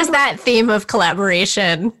 like there's that theme of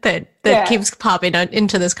collaboration that keeps popping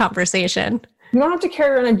into this conversation. You don't have to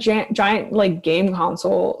carry around a giant like game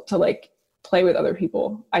console to like play with other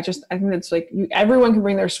people. I think it's like everyone can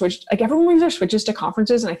bring their Switch. Like everyone brings their Switches to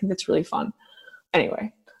conferences, and I think that's really fun.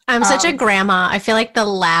 Anyway, I'm such a grandma. I feel like the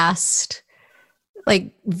last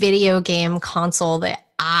like video game console that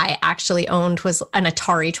I actually owned was an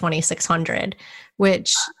Atari 2600,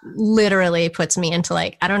 which literally puts me into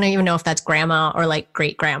like, I don't even know if that's grandma or like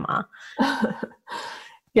great grandma.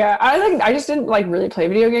 Yeah, I just didn't like really play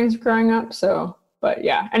video games growing up. So, but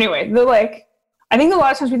yeah. Anyway, I think a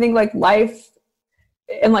lot of times we think like life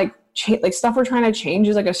and like like stuff we're trying to change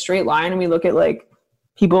is like a straight line, and we look at like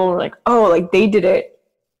people and we're like, oh, like they did it,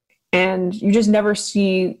 and you just never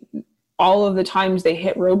see all of the times they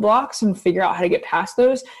hit roadblocks and figure out how to get past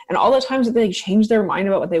those, and all the times that they like, changed their mind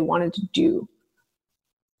about what they wanted to do.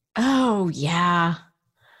 Oh yeah,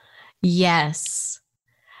 yes.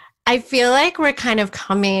 I feel like we're kind of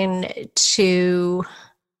coming to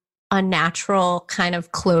a natural kind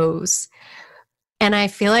of close. And I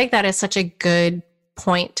feel like that is such a good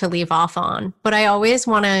point to leave off on. But I always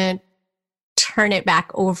want to turn it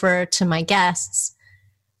back over to my guests.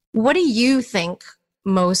 What do you think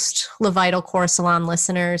most Le Vital Core Salon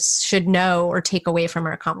listeners should know or take away from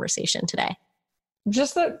our conversation today?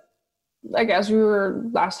 Just that, like, as we were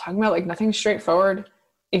last talking about, like, nothing's straightforward.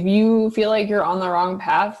 If you feel like you're on the wrong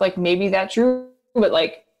path, like maybe that's true, but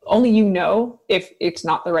like only you know if it's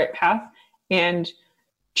not the right path, and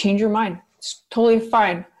change your mind. It's totally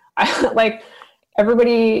fine. I think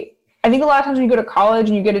a lot of times when you go to college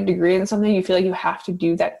and you get a degree in something, you feel like you have to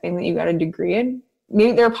do that thing that you got a degree in.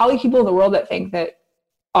 Maybe there are probably people in the world that think that,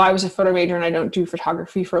 oh, I was a photo major and I don't do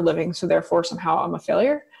photography for a living, so therefore somehow I'm a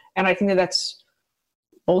failure. And I think that that's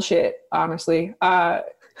bullshit, honestly.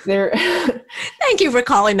 Thank you for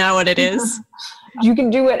calling that what it is. You can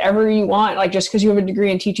do whatever you want. Like, just because you have a degree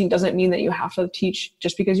in teaching doesn't mean that you have to teach.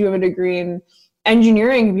 Just because you have a degree in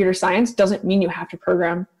engineering, computer science, doesn't mean you have to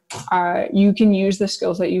program. You can use the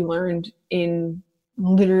skills that you learned in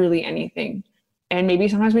literally anything. And maybe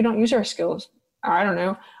sometimes we don't use our skills. I don't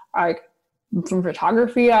know. From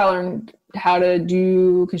photography, I learned how to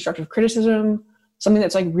do constructive criticism, something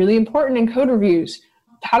that's like really important in code reviews.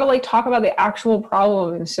 How to like talk about the actual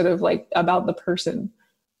problem instead of like about the person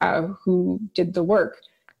who did the work,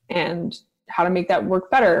 and how to make that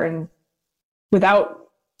work better and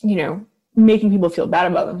without, making people feel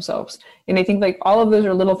bad about themselves. And I think like all of those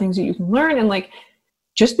are little things that you can learn. And like,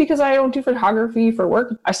 just because I don't do photography for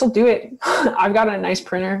work, I still do it. I've got a nice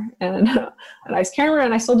printer and a nice camera,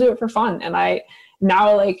 and I still do it for fun. And I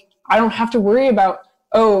don't have to worry about,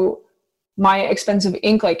 oh, my expensive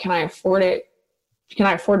ink, like, can I afford it? Can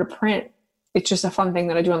I afford to print? It's just a fun thing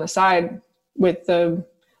that I do on the side with the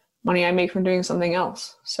money I make from doing something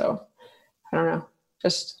else. So I don't know,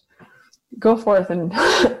 just go forth and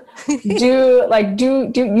do you,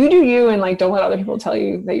 and like, don't let other people tell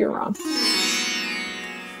you that you're wrong.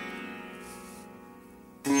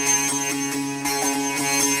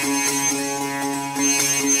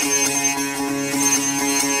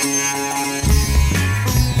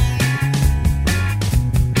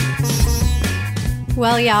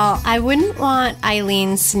 y'all, I wouldn't want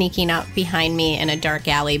Eileen sneaking up behind me in a dark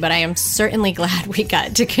alley, but I am certainly glad we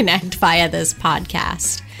got to connect via this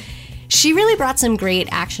podcast. She really brought some great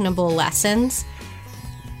actionable lessons.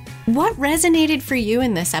 What resonated for you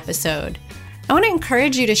in this episode? I want to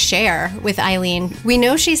encourage you to share with Eileen. We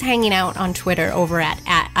know she's hanging out on Twitter over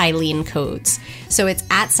at Eileen Codes. So it's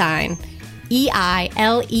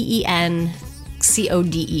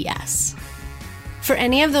 @EileenCodes. For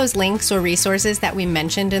any of those links or resources that we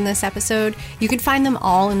mentioned in this episode, you can find them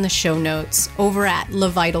all in the show notes over at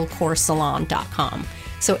levitalcoresalon.com.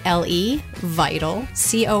 So LEVITAL,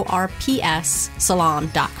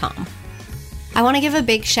 salon.com. I want to give a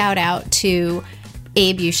big shout out to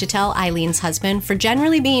Abe Uchitelle, Eileen's husband, for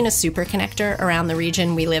generally being a super connector around the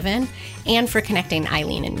region we live in and for connecting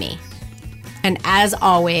Eileen and me. And as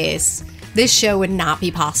always, this show would not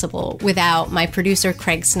be possible without my producer,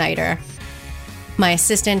 Craig Snyder, my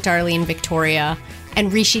assistant, Darlene Victoria,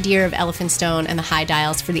 and Rishi Deer of Elephant Stone and the High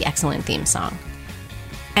Dials for the excellent theme song.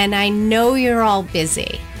 And I know you're all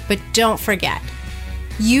busy, but don't forget,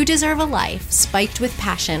 you deserve a life spiked with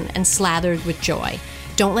passion and slathered with joy.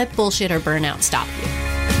 Don't let bullshit or burnout stop you.